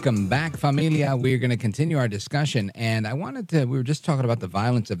 Welcome back, familia. We're going to continue our discussion. And we were just talking about the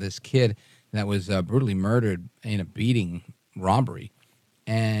violence of this kid that was brutally murdered in a beating robbery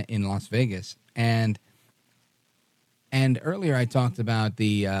in Las Vegas. And earlier I talked about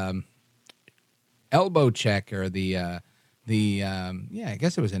the elbow check, or I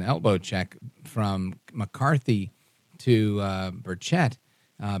guess it was an elbow check from McCarthy to Burchett,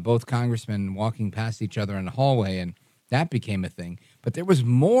 both congressmen walking past each other in the hallway, and that became a thing. But there was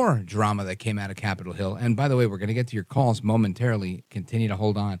more drama that came out of Capitol Hill. And by the way, we're going to get to your calls momentarily. Continue to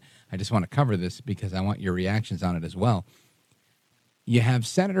hold on. I just want to cover this because I want your reactions on it as well. You have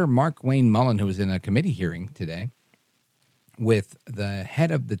Senator Mark Wayne Mullen, who was in a committee hearing today with the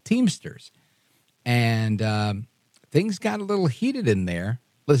head of the Teamsters. And things got a little heated in there.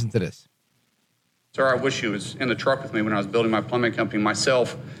 Listen to this. Sir, I wish he was in the truck with me when I was building my plumbing company.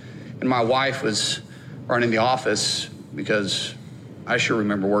 Myself and my wife was running the office because I sure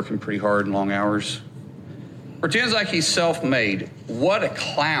remember working pretty hard and long hours. Pretends like he's self-made. What a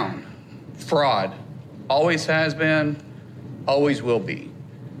clown. Fraud. Always has been, always will be.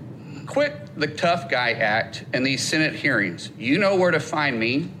 Quit the tough guy act in these Senate hearings. You know where to find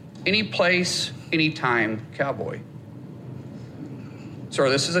me. Any place, anytime, cowboy. Sir,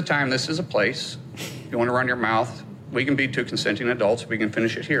 this is a time, this is a place. If you want to run your mouth, we can be two consenting adults. We can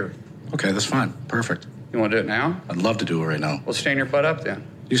finish it here. Okay, that's fine. Perfect. You want to do it now? I'd love to do it right now. Well, stand your butt up then.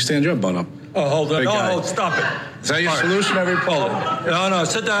 You stand your butt up. Oh, hold on. Big guy. Oh, stop it. Is that your solution? Hold it. No,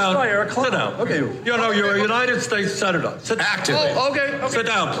 sit down. Oh, you're a clown. Sit down. Okay. You know, you're a United States Senator. Sit down. Active. Oh, okay. Sit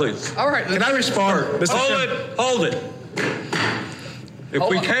down, please. All right. Can I respond? Hold it. If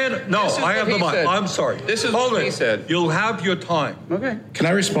we can, no, I have the mic. I'm sorry. This is hold what it. he said. You'll have your time. Okay. Can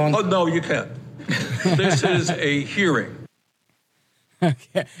I respond? Oh, no, you can't. This is a hearing.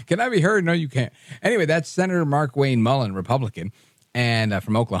 Can I be heard? No, you can't. Anyway, that's Senator Mark Wayne Mullen, Republican, and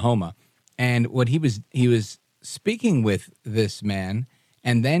from Oklahoma. And what he was speaking with this man,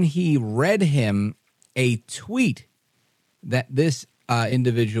 and then he read him a tweet that this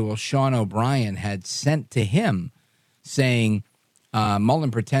individual, Sean O'Brien, had sent to him saying,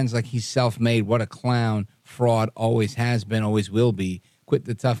 Mullen pretends like he's self-made. What a clown. Fraud. Always has been, always will be. Quit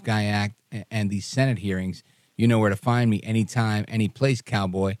the tough guy act and these Senate hearings. You know where to find me anytime, any place,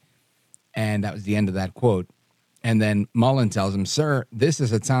 cowboy. And that was the end of that quote. And then Mullen tells him, sir, this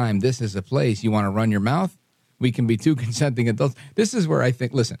is a time, this is a place. You want to run your mouth? We can be two consenting adults. This is where I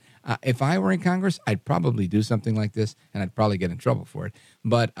think, listen, if I were in Congress, I'd probably do something like this, and I'd probably get in trouble for it.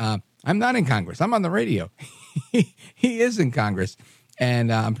 But I'm not in Congress. I'm on the radio. He is in Congress,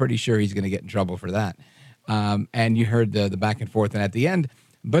 and I'm pretty sure he's going to get in trouble for that. And you heard the back and forth. And at the end,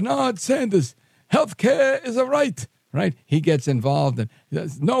 Bernard Sanders, health care is a right. He gets involved and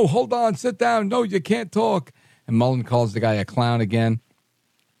says, no, hold on, sit down. No, you can't talk. And Mullen calls the guy a clown again,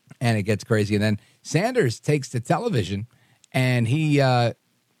 and it gets crazy. And then Sanders takes to television, and he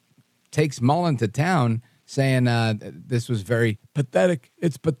takes Mullen to town, saying this was very pathetic.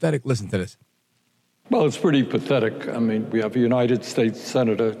 It's pathetic. Listen to this. Well, it's pretty pathetic. I mean, we have a United States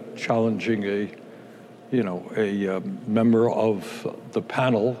Senator challenging a member of the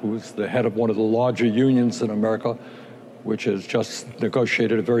panel who's the head of one of the larger unions in America, which has just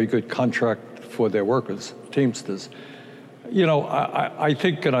negotiated a very good contract for their workers, Teamsters. I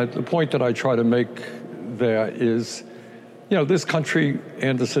think, and the point that I try to make there is, this country,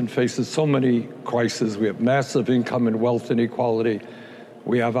 Anderson, faces so many crises. We have massive income and wealth inequality.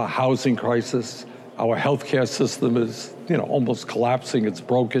 We have a housing crisis. Our healthcare system is, almost collapsing. It's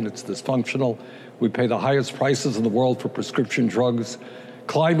broken. It's dysfunctional. We pay the highest prices in the world for prescription drugs.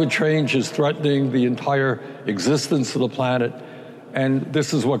 Climate change is threatening the entire existence of the planet. And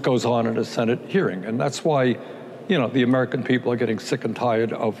this is what goes on in a Senate hearing. And that's why, the American people are getting sick and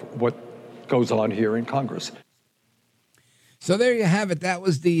tired of what goes on here in Congress. So there you have it. That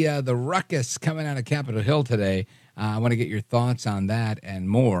was the ruckus coming out of Capitol Hill today. I want to get your thoughts on that and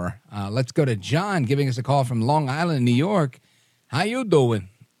more. Let's go to John giving us a call from Long Island, New York. How you doing?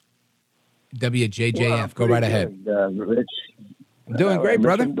 WJJF. Well, go right ahead. Rich. I'm doing great,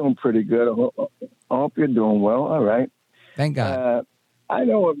 brother. I'm doing pretty good. I hope you're doing well. All right. Thank God. I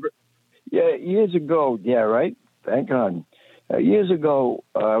know. Yeah, years ago. Yeah, right. Thank God. Years ago,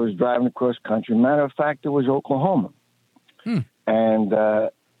 I was driving across country. Matter of fact, it was Oklahoma. And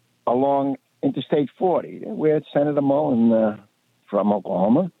along Interstate 40, we had Senator Mullen from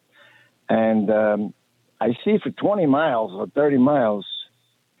Oklahoma. And I see for 20 miles or 30 miles,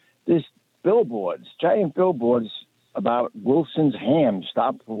 this billboards, giant billboards about Wilson's Hams,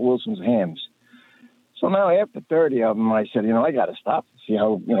 stop for Wilson's Hams. So now after 30 of them, I said, I got to stop and see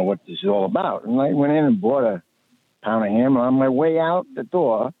how, what this is all about. And I went in and bought a pound of ham. And on my way out the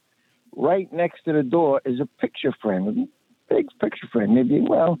door, right next to the door is a picture frame, a big picture frame, maybe,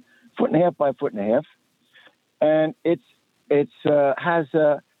 foot and a half by foot and a half. And it has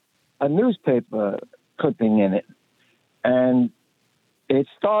a newspaper clipping in it. And it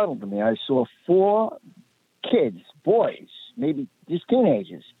startled me. I saw 4 kids, boys, maybe just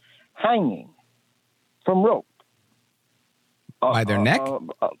teenagers, hanging from rope. By their neck?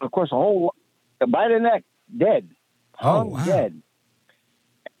 Of course, by the neck, dead. Hung dead.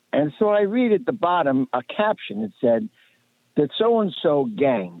 And so I read at the bottom a caption that said, the so-and-so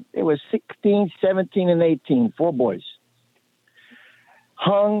gang, it was 16, 17, and 18, 4 boys,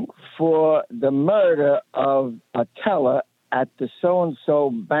 hung for the murder of a teller at the so-and-so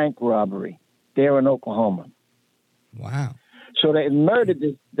bank robbery there in Oklahoma. Wow. So they murdered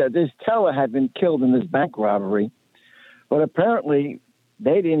this teller had been killed in this bank robbery, but apparently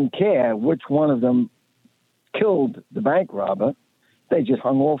they didn't care which one of them killed the bank robber. They just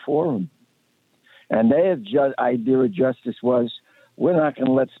hung all 4 of them. And their idea of justice was, we're not going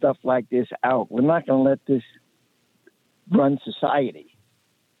to let stuff like this out. We're not going to let this run society.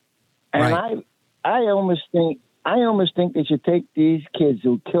 And Right. I almost think they should take these kids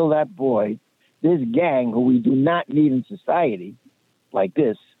who killed that boy, this gang who we do not need in society like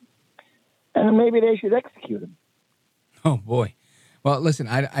this, and maybe they should execute him. Oh boy. Well, listen,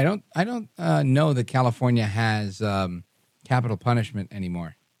 I don't know that California has capital punishment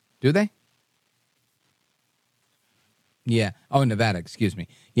anymore. Do they? Yeah. Oh, Nevada, excuse me.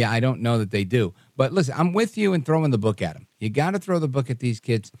 Yeah, I don't know that they do. But listen, I'm with you in throwing the book at them. You got to throw the book at these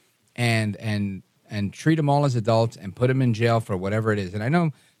kids and treat them all as adults and put them in jail for whatever it is. And I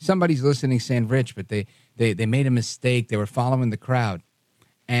know somebody's listening saying, Rich, but they made a mistake. They were following the crowd.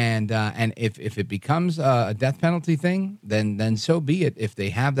 And if it becomes a death penalty thing, then so be it. If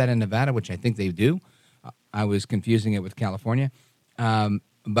they have that in Nevada, which I think they do, I was confusing it with California.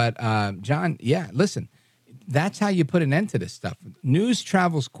 But John, yeah, listen, that's how you put an end to this stuff. News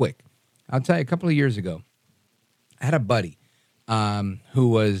travels quick. I'll tell you, a couple of years ago, I had a buddy who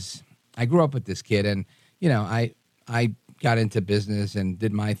was, I grew up with this kid, and I got into business and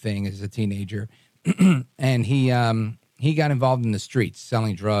did my thing as a teenager, and he got involved in the streets,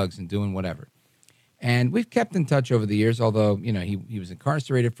 selling drugs and doing whatever. And we've kept in touch over the years, although, he was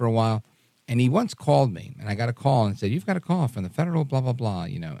incarcerated for a while. And he once called me, and I got a call and said, "You've got a call from the federal blah, blah, blah,"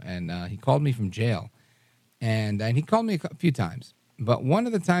 and he called me from jail. And he called me a few times. But one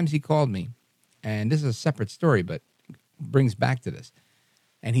of the times he called me, and this is a separate story, but brings back to this.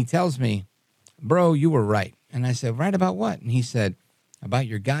 And he tells me, "Bro, you were right." And I said, "Right about what?" And he said, "About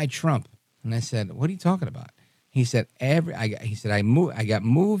your guy Trump." And I said, "What are you talking about?" He said, I got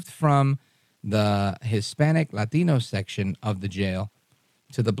moved from the Hispanic Latino section of the jail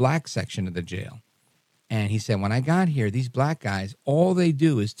to the black section of the jail. And he said, when I got here, these black guys, all they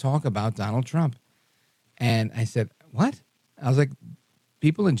do is talk about Donald Trump. And I said, what? I was like,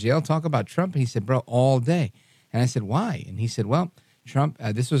 people in jail talk about Trump? And he said, bro, all day. And I said, why? And he said, well, Trump,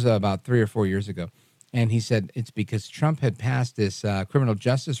 this was about 3 or 4 years ago. And he said, it's because Trump had passed this criminal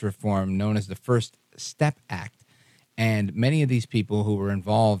justice reform known as the First Step Act. And many of these people who were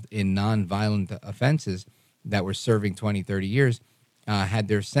involved in nonviolent offenses that were serving 20, 30 years had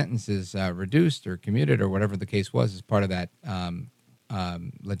their sentences reduced or commuted or whatever the case was as part of that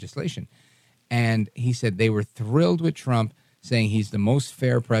legislation. And he said they were thrilled with Trump, saying he's the most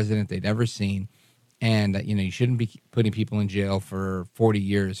fair president they'd ever seen. And, you shouldn't be putting people in jail for 40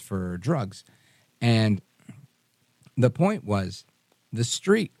 years for drugs. And the point was the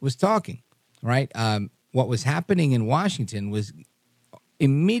street was talking, right? What was happening in Washington was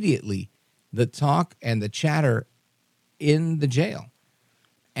immediately the talk and the chatter in the jail.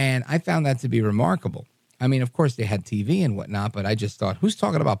 And I found that to be remarkable. I mean, of course, they had TV and whatnot, but I just thought, who's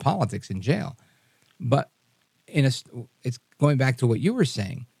talking about politics in jail? But it's going back to what you were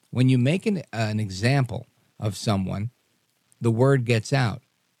saying. When you make an example of someone, the word gets out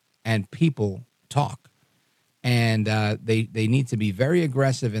and people talk. And they need to be very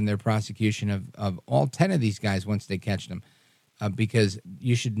aggressive in their prosecution of all 10 of these guys once they catch them, because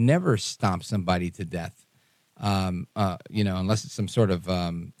you should never stomp somebody to death, unless it's some sort of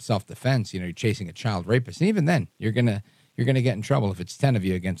self-defense. You're chasing a child rapist, and even then, you're gonna get in trouble if it's 10 of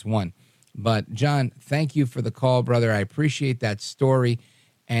you against one. But John, thank you for the call, brother. I appreciate that story,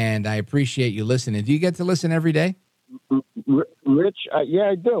 and I appreciate you listening. Do you get to listen every day? Rich, yeah,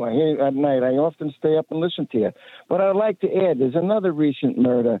 I do. I hear you at night. I often stay up and listen to you. But I'd like to add, there's another recent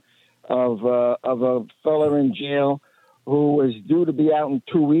murder of a fella in jail who was due to be out in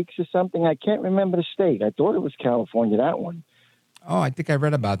 2 weeks or something. I can't remember the state. I thought it was California, that one. Oh, I think I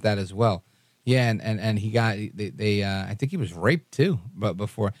read about that as well. Yeah, and he got I think he was raped too. But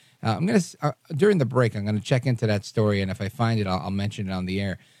before I'm gonna during the break, I'm gonna check into that story, and if I find it, I'll mention it on the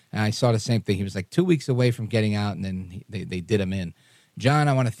air. And I saw the same thing. He was like 2 weeks away from getting out, and then they did him in. John,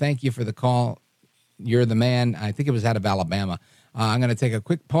 I want to thank you for the call. You're the man. I think it was out of Alabama. I'm going to take a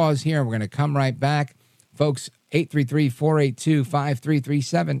quick pause here. We're going to come right back. Folks,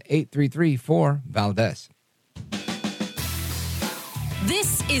 833-482-5337, 833-4-VALDEZ.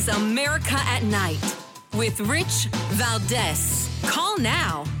 This is America at Night with Rich Valdez. Call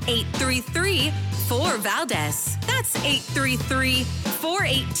now, 833-4-VALDEZ. That's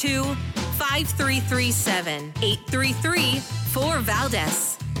 833-482-5337.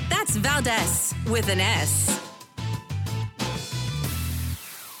 833-4-VALDEZ. That's Valdez with an S.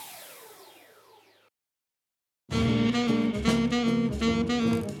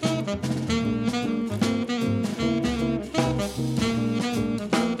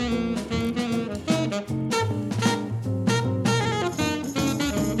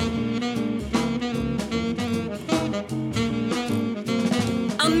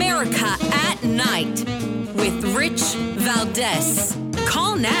 Valdez.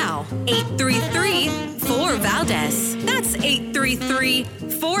 Call now, 833-4-VALDEZ. That's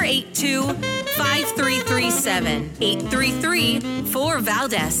 833-482-5337.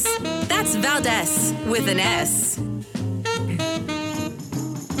 833-4-VALDEZ. That's Valdez with an S.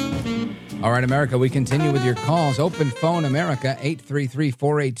 All right, America, we continue with your calls. Open phone, America,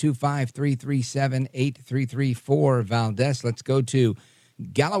 833-482-5337, 833-4-VALDEZ. Let's go to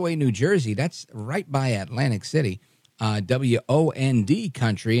Galloway, New Jersey. That's right by Atlantic City, WOND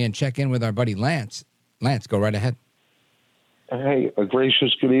country, and check in with our buddy Lance. Lance, go right ahead. Hey, a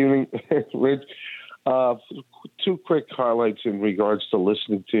gracious good evening, Rich. Two quick highlights in regards to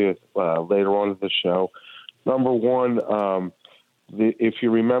listening to you later on in the show. Number one, if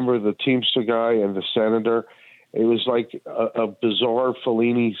you remember the Teamster guy and the senator, it was like a bizarre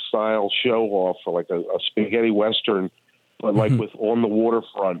Fellini-style show-off for like a spaghetti western, but like with on the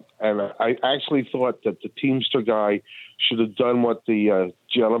waterfront. And I actually thought that the Teamster guy should have done what the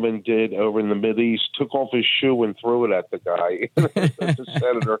gentleman did over in the Mideast, took off his shoe and threw it at the guy, the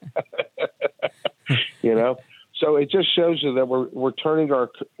senator. You know? So it just shows you that we're turning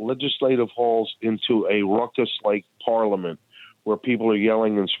our legislative halls into a ruckus-like parliament where people are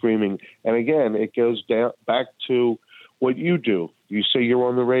yelling and screaming. And again, it goes back to what you do. You say you're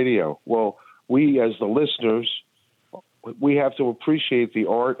on the radio. Well, we as the listeners, we have to appreciate the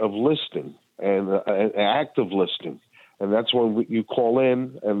art of listening and active listening. And that's when you call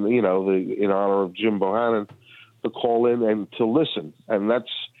in and, you know, in honor of Jim Bohannon, to call in and to listen. And that's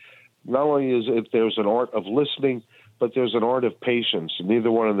not only is it there's an art of listening, but there's an art of patience. And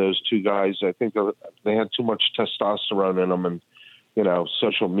neither one of those two guys, I think they had too much testosterone in them and, you know,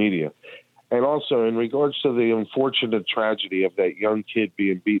 social media. And also in regards to the unfortunate tragedy of that young kid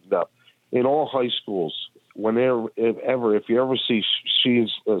being beaten up, in all high schools, if you ever see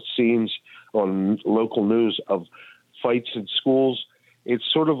scenes on local news of fights in schools, it's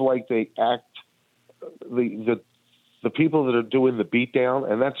sort of like they act, the people that are doing the beatdown,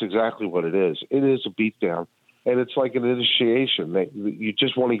 and that's exactly what it is. It is a beatdown. And it's like an initiation. You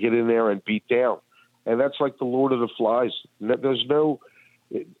just want to get in there and beat down. And that's like the Lord of the Flies. The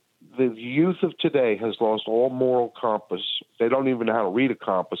youth of today has lost all moral compass. They don't even know how to read a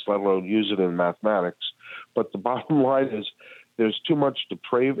compass, let alone use it in mathematics. But the bottom line is there's too much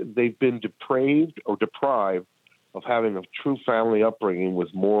depraved. They've been depraved or deprived of having a true family upbringing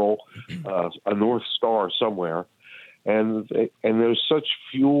with moral, a North Star somewhere. And there's such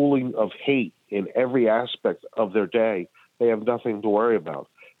fueling of hate in every aspect of their day, they have nothing to worry about.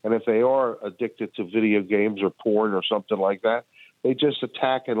 And if they are addicted to video games or porn or something like that, they just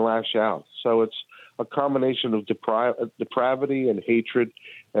attack and lash out. So it's a combination of depravity and hatred,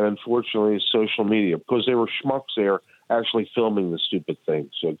 and unfortunately social media, because there were schmucks there actually filming the stupid thing.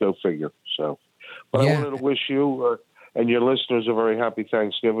 So go figure. So, but yeah. I wanted to wish you and your listeners a very happy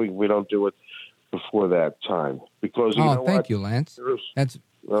Thanksgiving. We don't do it before that time because thank you, Lance.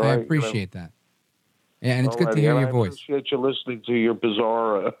 I appreciate that. Yeah, and it's good to hear your voice. I appreciate you listening to your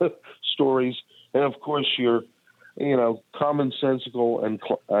bizarre stories, and of course your, commonsensical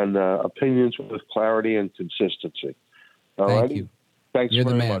and opinions with clarity and consistency. Thank you. Thanks You're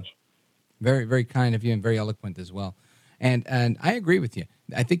very the man. much. Very, very kind of you and very eloquent as well. And I agree with you.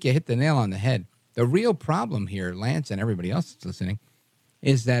 I think you hit the nail on the head. The real problem here, Lance, and everybody else that's listening,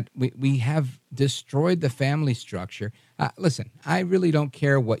 is that we have destroyed the family structure. Listen, I really don't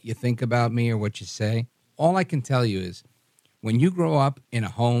care what you think about me or what you say. All I can tell you is when you grow up in a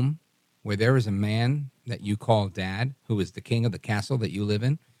home where there is a man that you call dad, who is the king of the castle that you live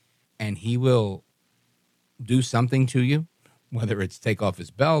in, and he will do something to you, whether it's take off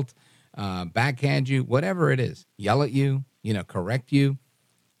his belt, backhand you, whatever it is, yell at you, correct you,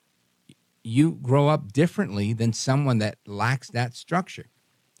 you grow up differently than someone that lacks that structure.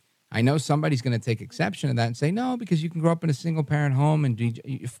 I know somebody's going to take exception to that and say, no, because you can grow up in a single-parent home, and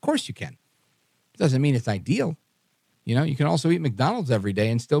of course you can. It doesn't mean it's ideal. You can also eat McDonald's every day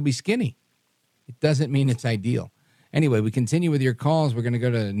and still be skinny. It doesn't mean it's ideal. Anyway, we continue with your calls. We're going to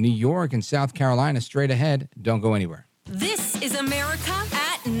go to New York and South Carolina straight ahead. Don't go anywhere. This is America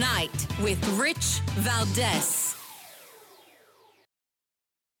at Night with Rich Valdez.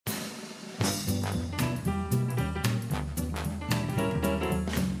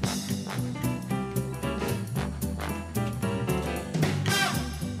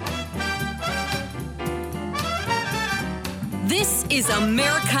 This is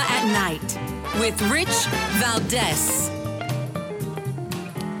America at Night with Rich Valdez.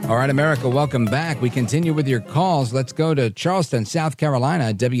 All right, America, welcome back. We continue with your calls. Let's go to Charleston, South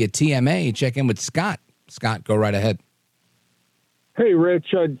Carolina, WTMA. Check in with Scott. Scott, go right ahead. Hey,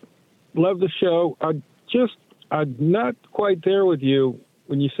 Rich. I love the show. I just I'm not quite there with you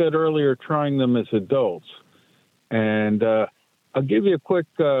when you said earlier trying them as adults. And I'll give you a quick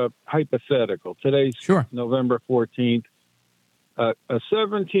hypothetical. Today's November 14th. A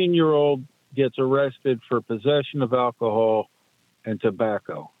 17-year-old gets arrested for possession of alcohol and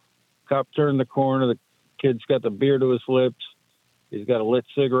tobacco. Cop turned the corner. The kid's got the beer to his lips. He's got a lit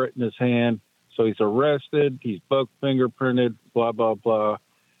cigarette in his hand. So he's arrested. He's booked, fingerprinted, blah, blah, blah,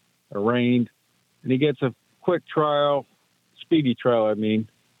 arraigned. And he gets a quick trial, speedy trial, I mean.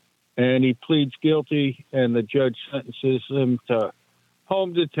 And he pleads guilty, and the judge sentences him to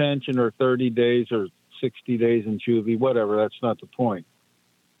home detention or 30 days or 60 days in juvie, whatever. That's not the point.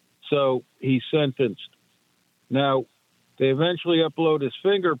 So he's sentenced. Now, they eventually upload his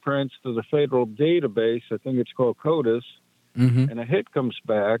fingerprints to the federal database. I think it's called CODIS. And a hit comes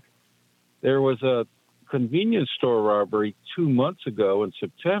back. There was a convenience store robbery 2 months ago in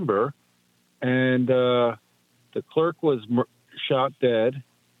September, and the clerk was shot dead,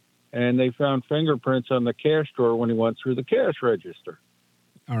 and they found fingerprints on the cash drawer when he went through the cash register.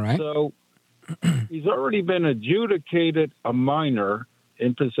 All right. So he's already been adjudicated a minor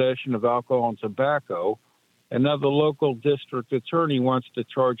in possession of alcohol and tobacco, and now the local district attorney wants to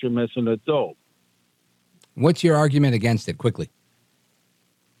charge him as an adult. What's your argument against it, quickly?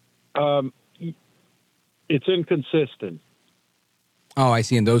 It's inconsistent. Oh, I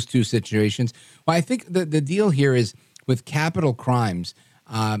see. In those two situations. Well, I think the deal here is with capital crimes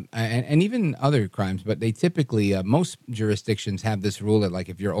and even other crimes, but they typically, most jurisdictions have this rule that, like,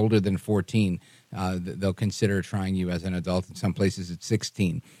 if you're older than 14, they'll consider trying you as an adult. In some places, it's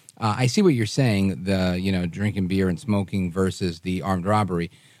 16. I see what you're saying, drinking beer and smoking versus the armed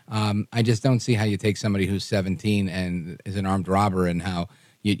robbery. I just don't see how you take somebody who's 17 and is an armed robber and how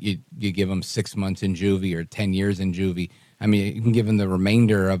you give them 6 months in juvie or 10 years in juvie. I mean, you can give him the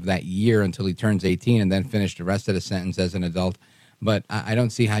remainder of that year until he turns 18 and then finish the rest of the sentence as an adult. But I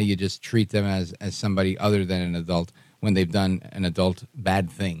don't see how you just treat them as somebody other than an adult when they've done an adult bad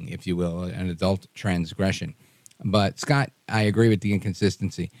thing, if you will, an adult transgression. But, Scott, I agree with the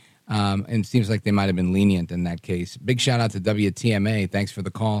inconsistency. And it seems like they might have been lenient in that case. Big shout out to WTMA. Thanks for the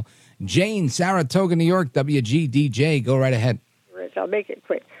call. Jane, Saratoga, New York, WGDJ. Go right ahead. Rich, I'll make it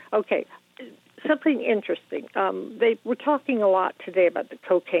quick. Okay, something interesting. They were talking a lot today about the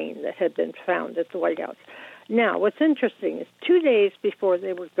cocaine that had been found at the White House. Now, what's interesting is 2 days before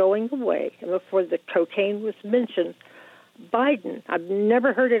they were going away and before the cocaine was mentioned, Biden, I've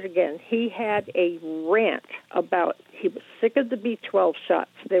never heard it again, he had a rant about he was sick of the B12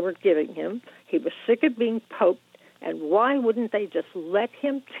 shots they were giving him. He was sick of being poked, and why wouldn't they just let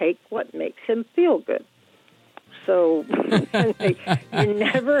him take what makes him feel good? So you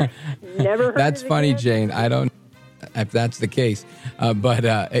never heard That's it funny, again? Jane. I don't if that's the case, but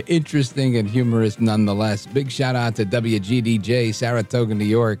interesting and humorous nonetheless. Big shout out to WGDJ, Saratoga, New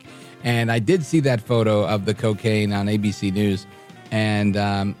York. And I did see that photo of the cocaine on ABC News, and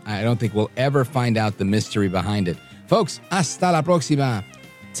I don't think we'll ever find out the mystery behind it. Folks, hasta la próxima.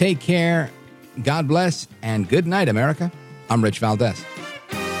 Take care, God bless, and good night, America. I'm Rich Valdez.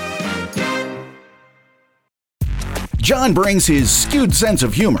 John brings his skewed sense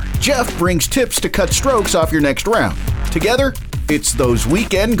of humor. Jeff brings tips to cut strokes off your next round. Together, it's those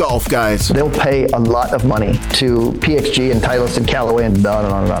weekend golf guys. They'll pay a lot of money to PXG and Titleist and Callaway and on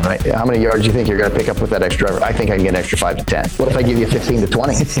and on and on, right? How many yards do you think you're going to pick up with that extra driver? I think I can get an extra 5 to 10. What if I give you 15 to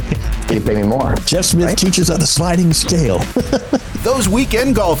 20? Can you pay me more? Jeff Smith teaches on a sliding scale. Those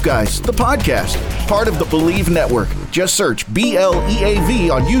Weekend Golf Guys, the podcast, part of the Believe Network. Just search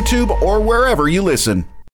BLEAV on YouTube or wherever you listen.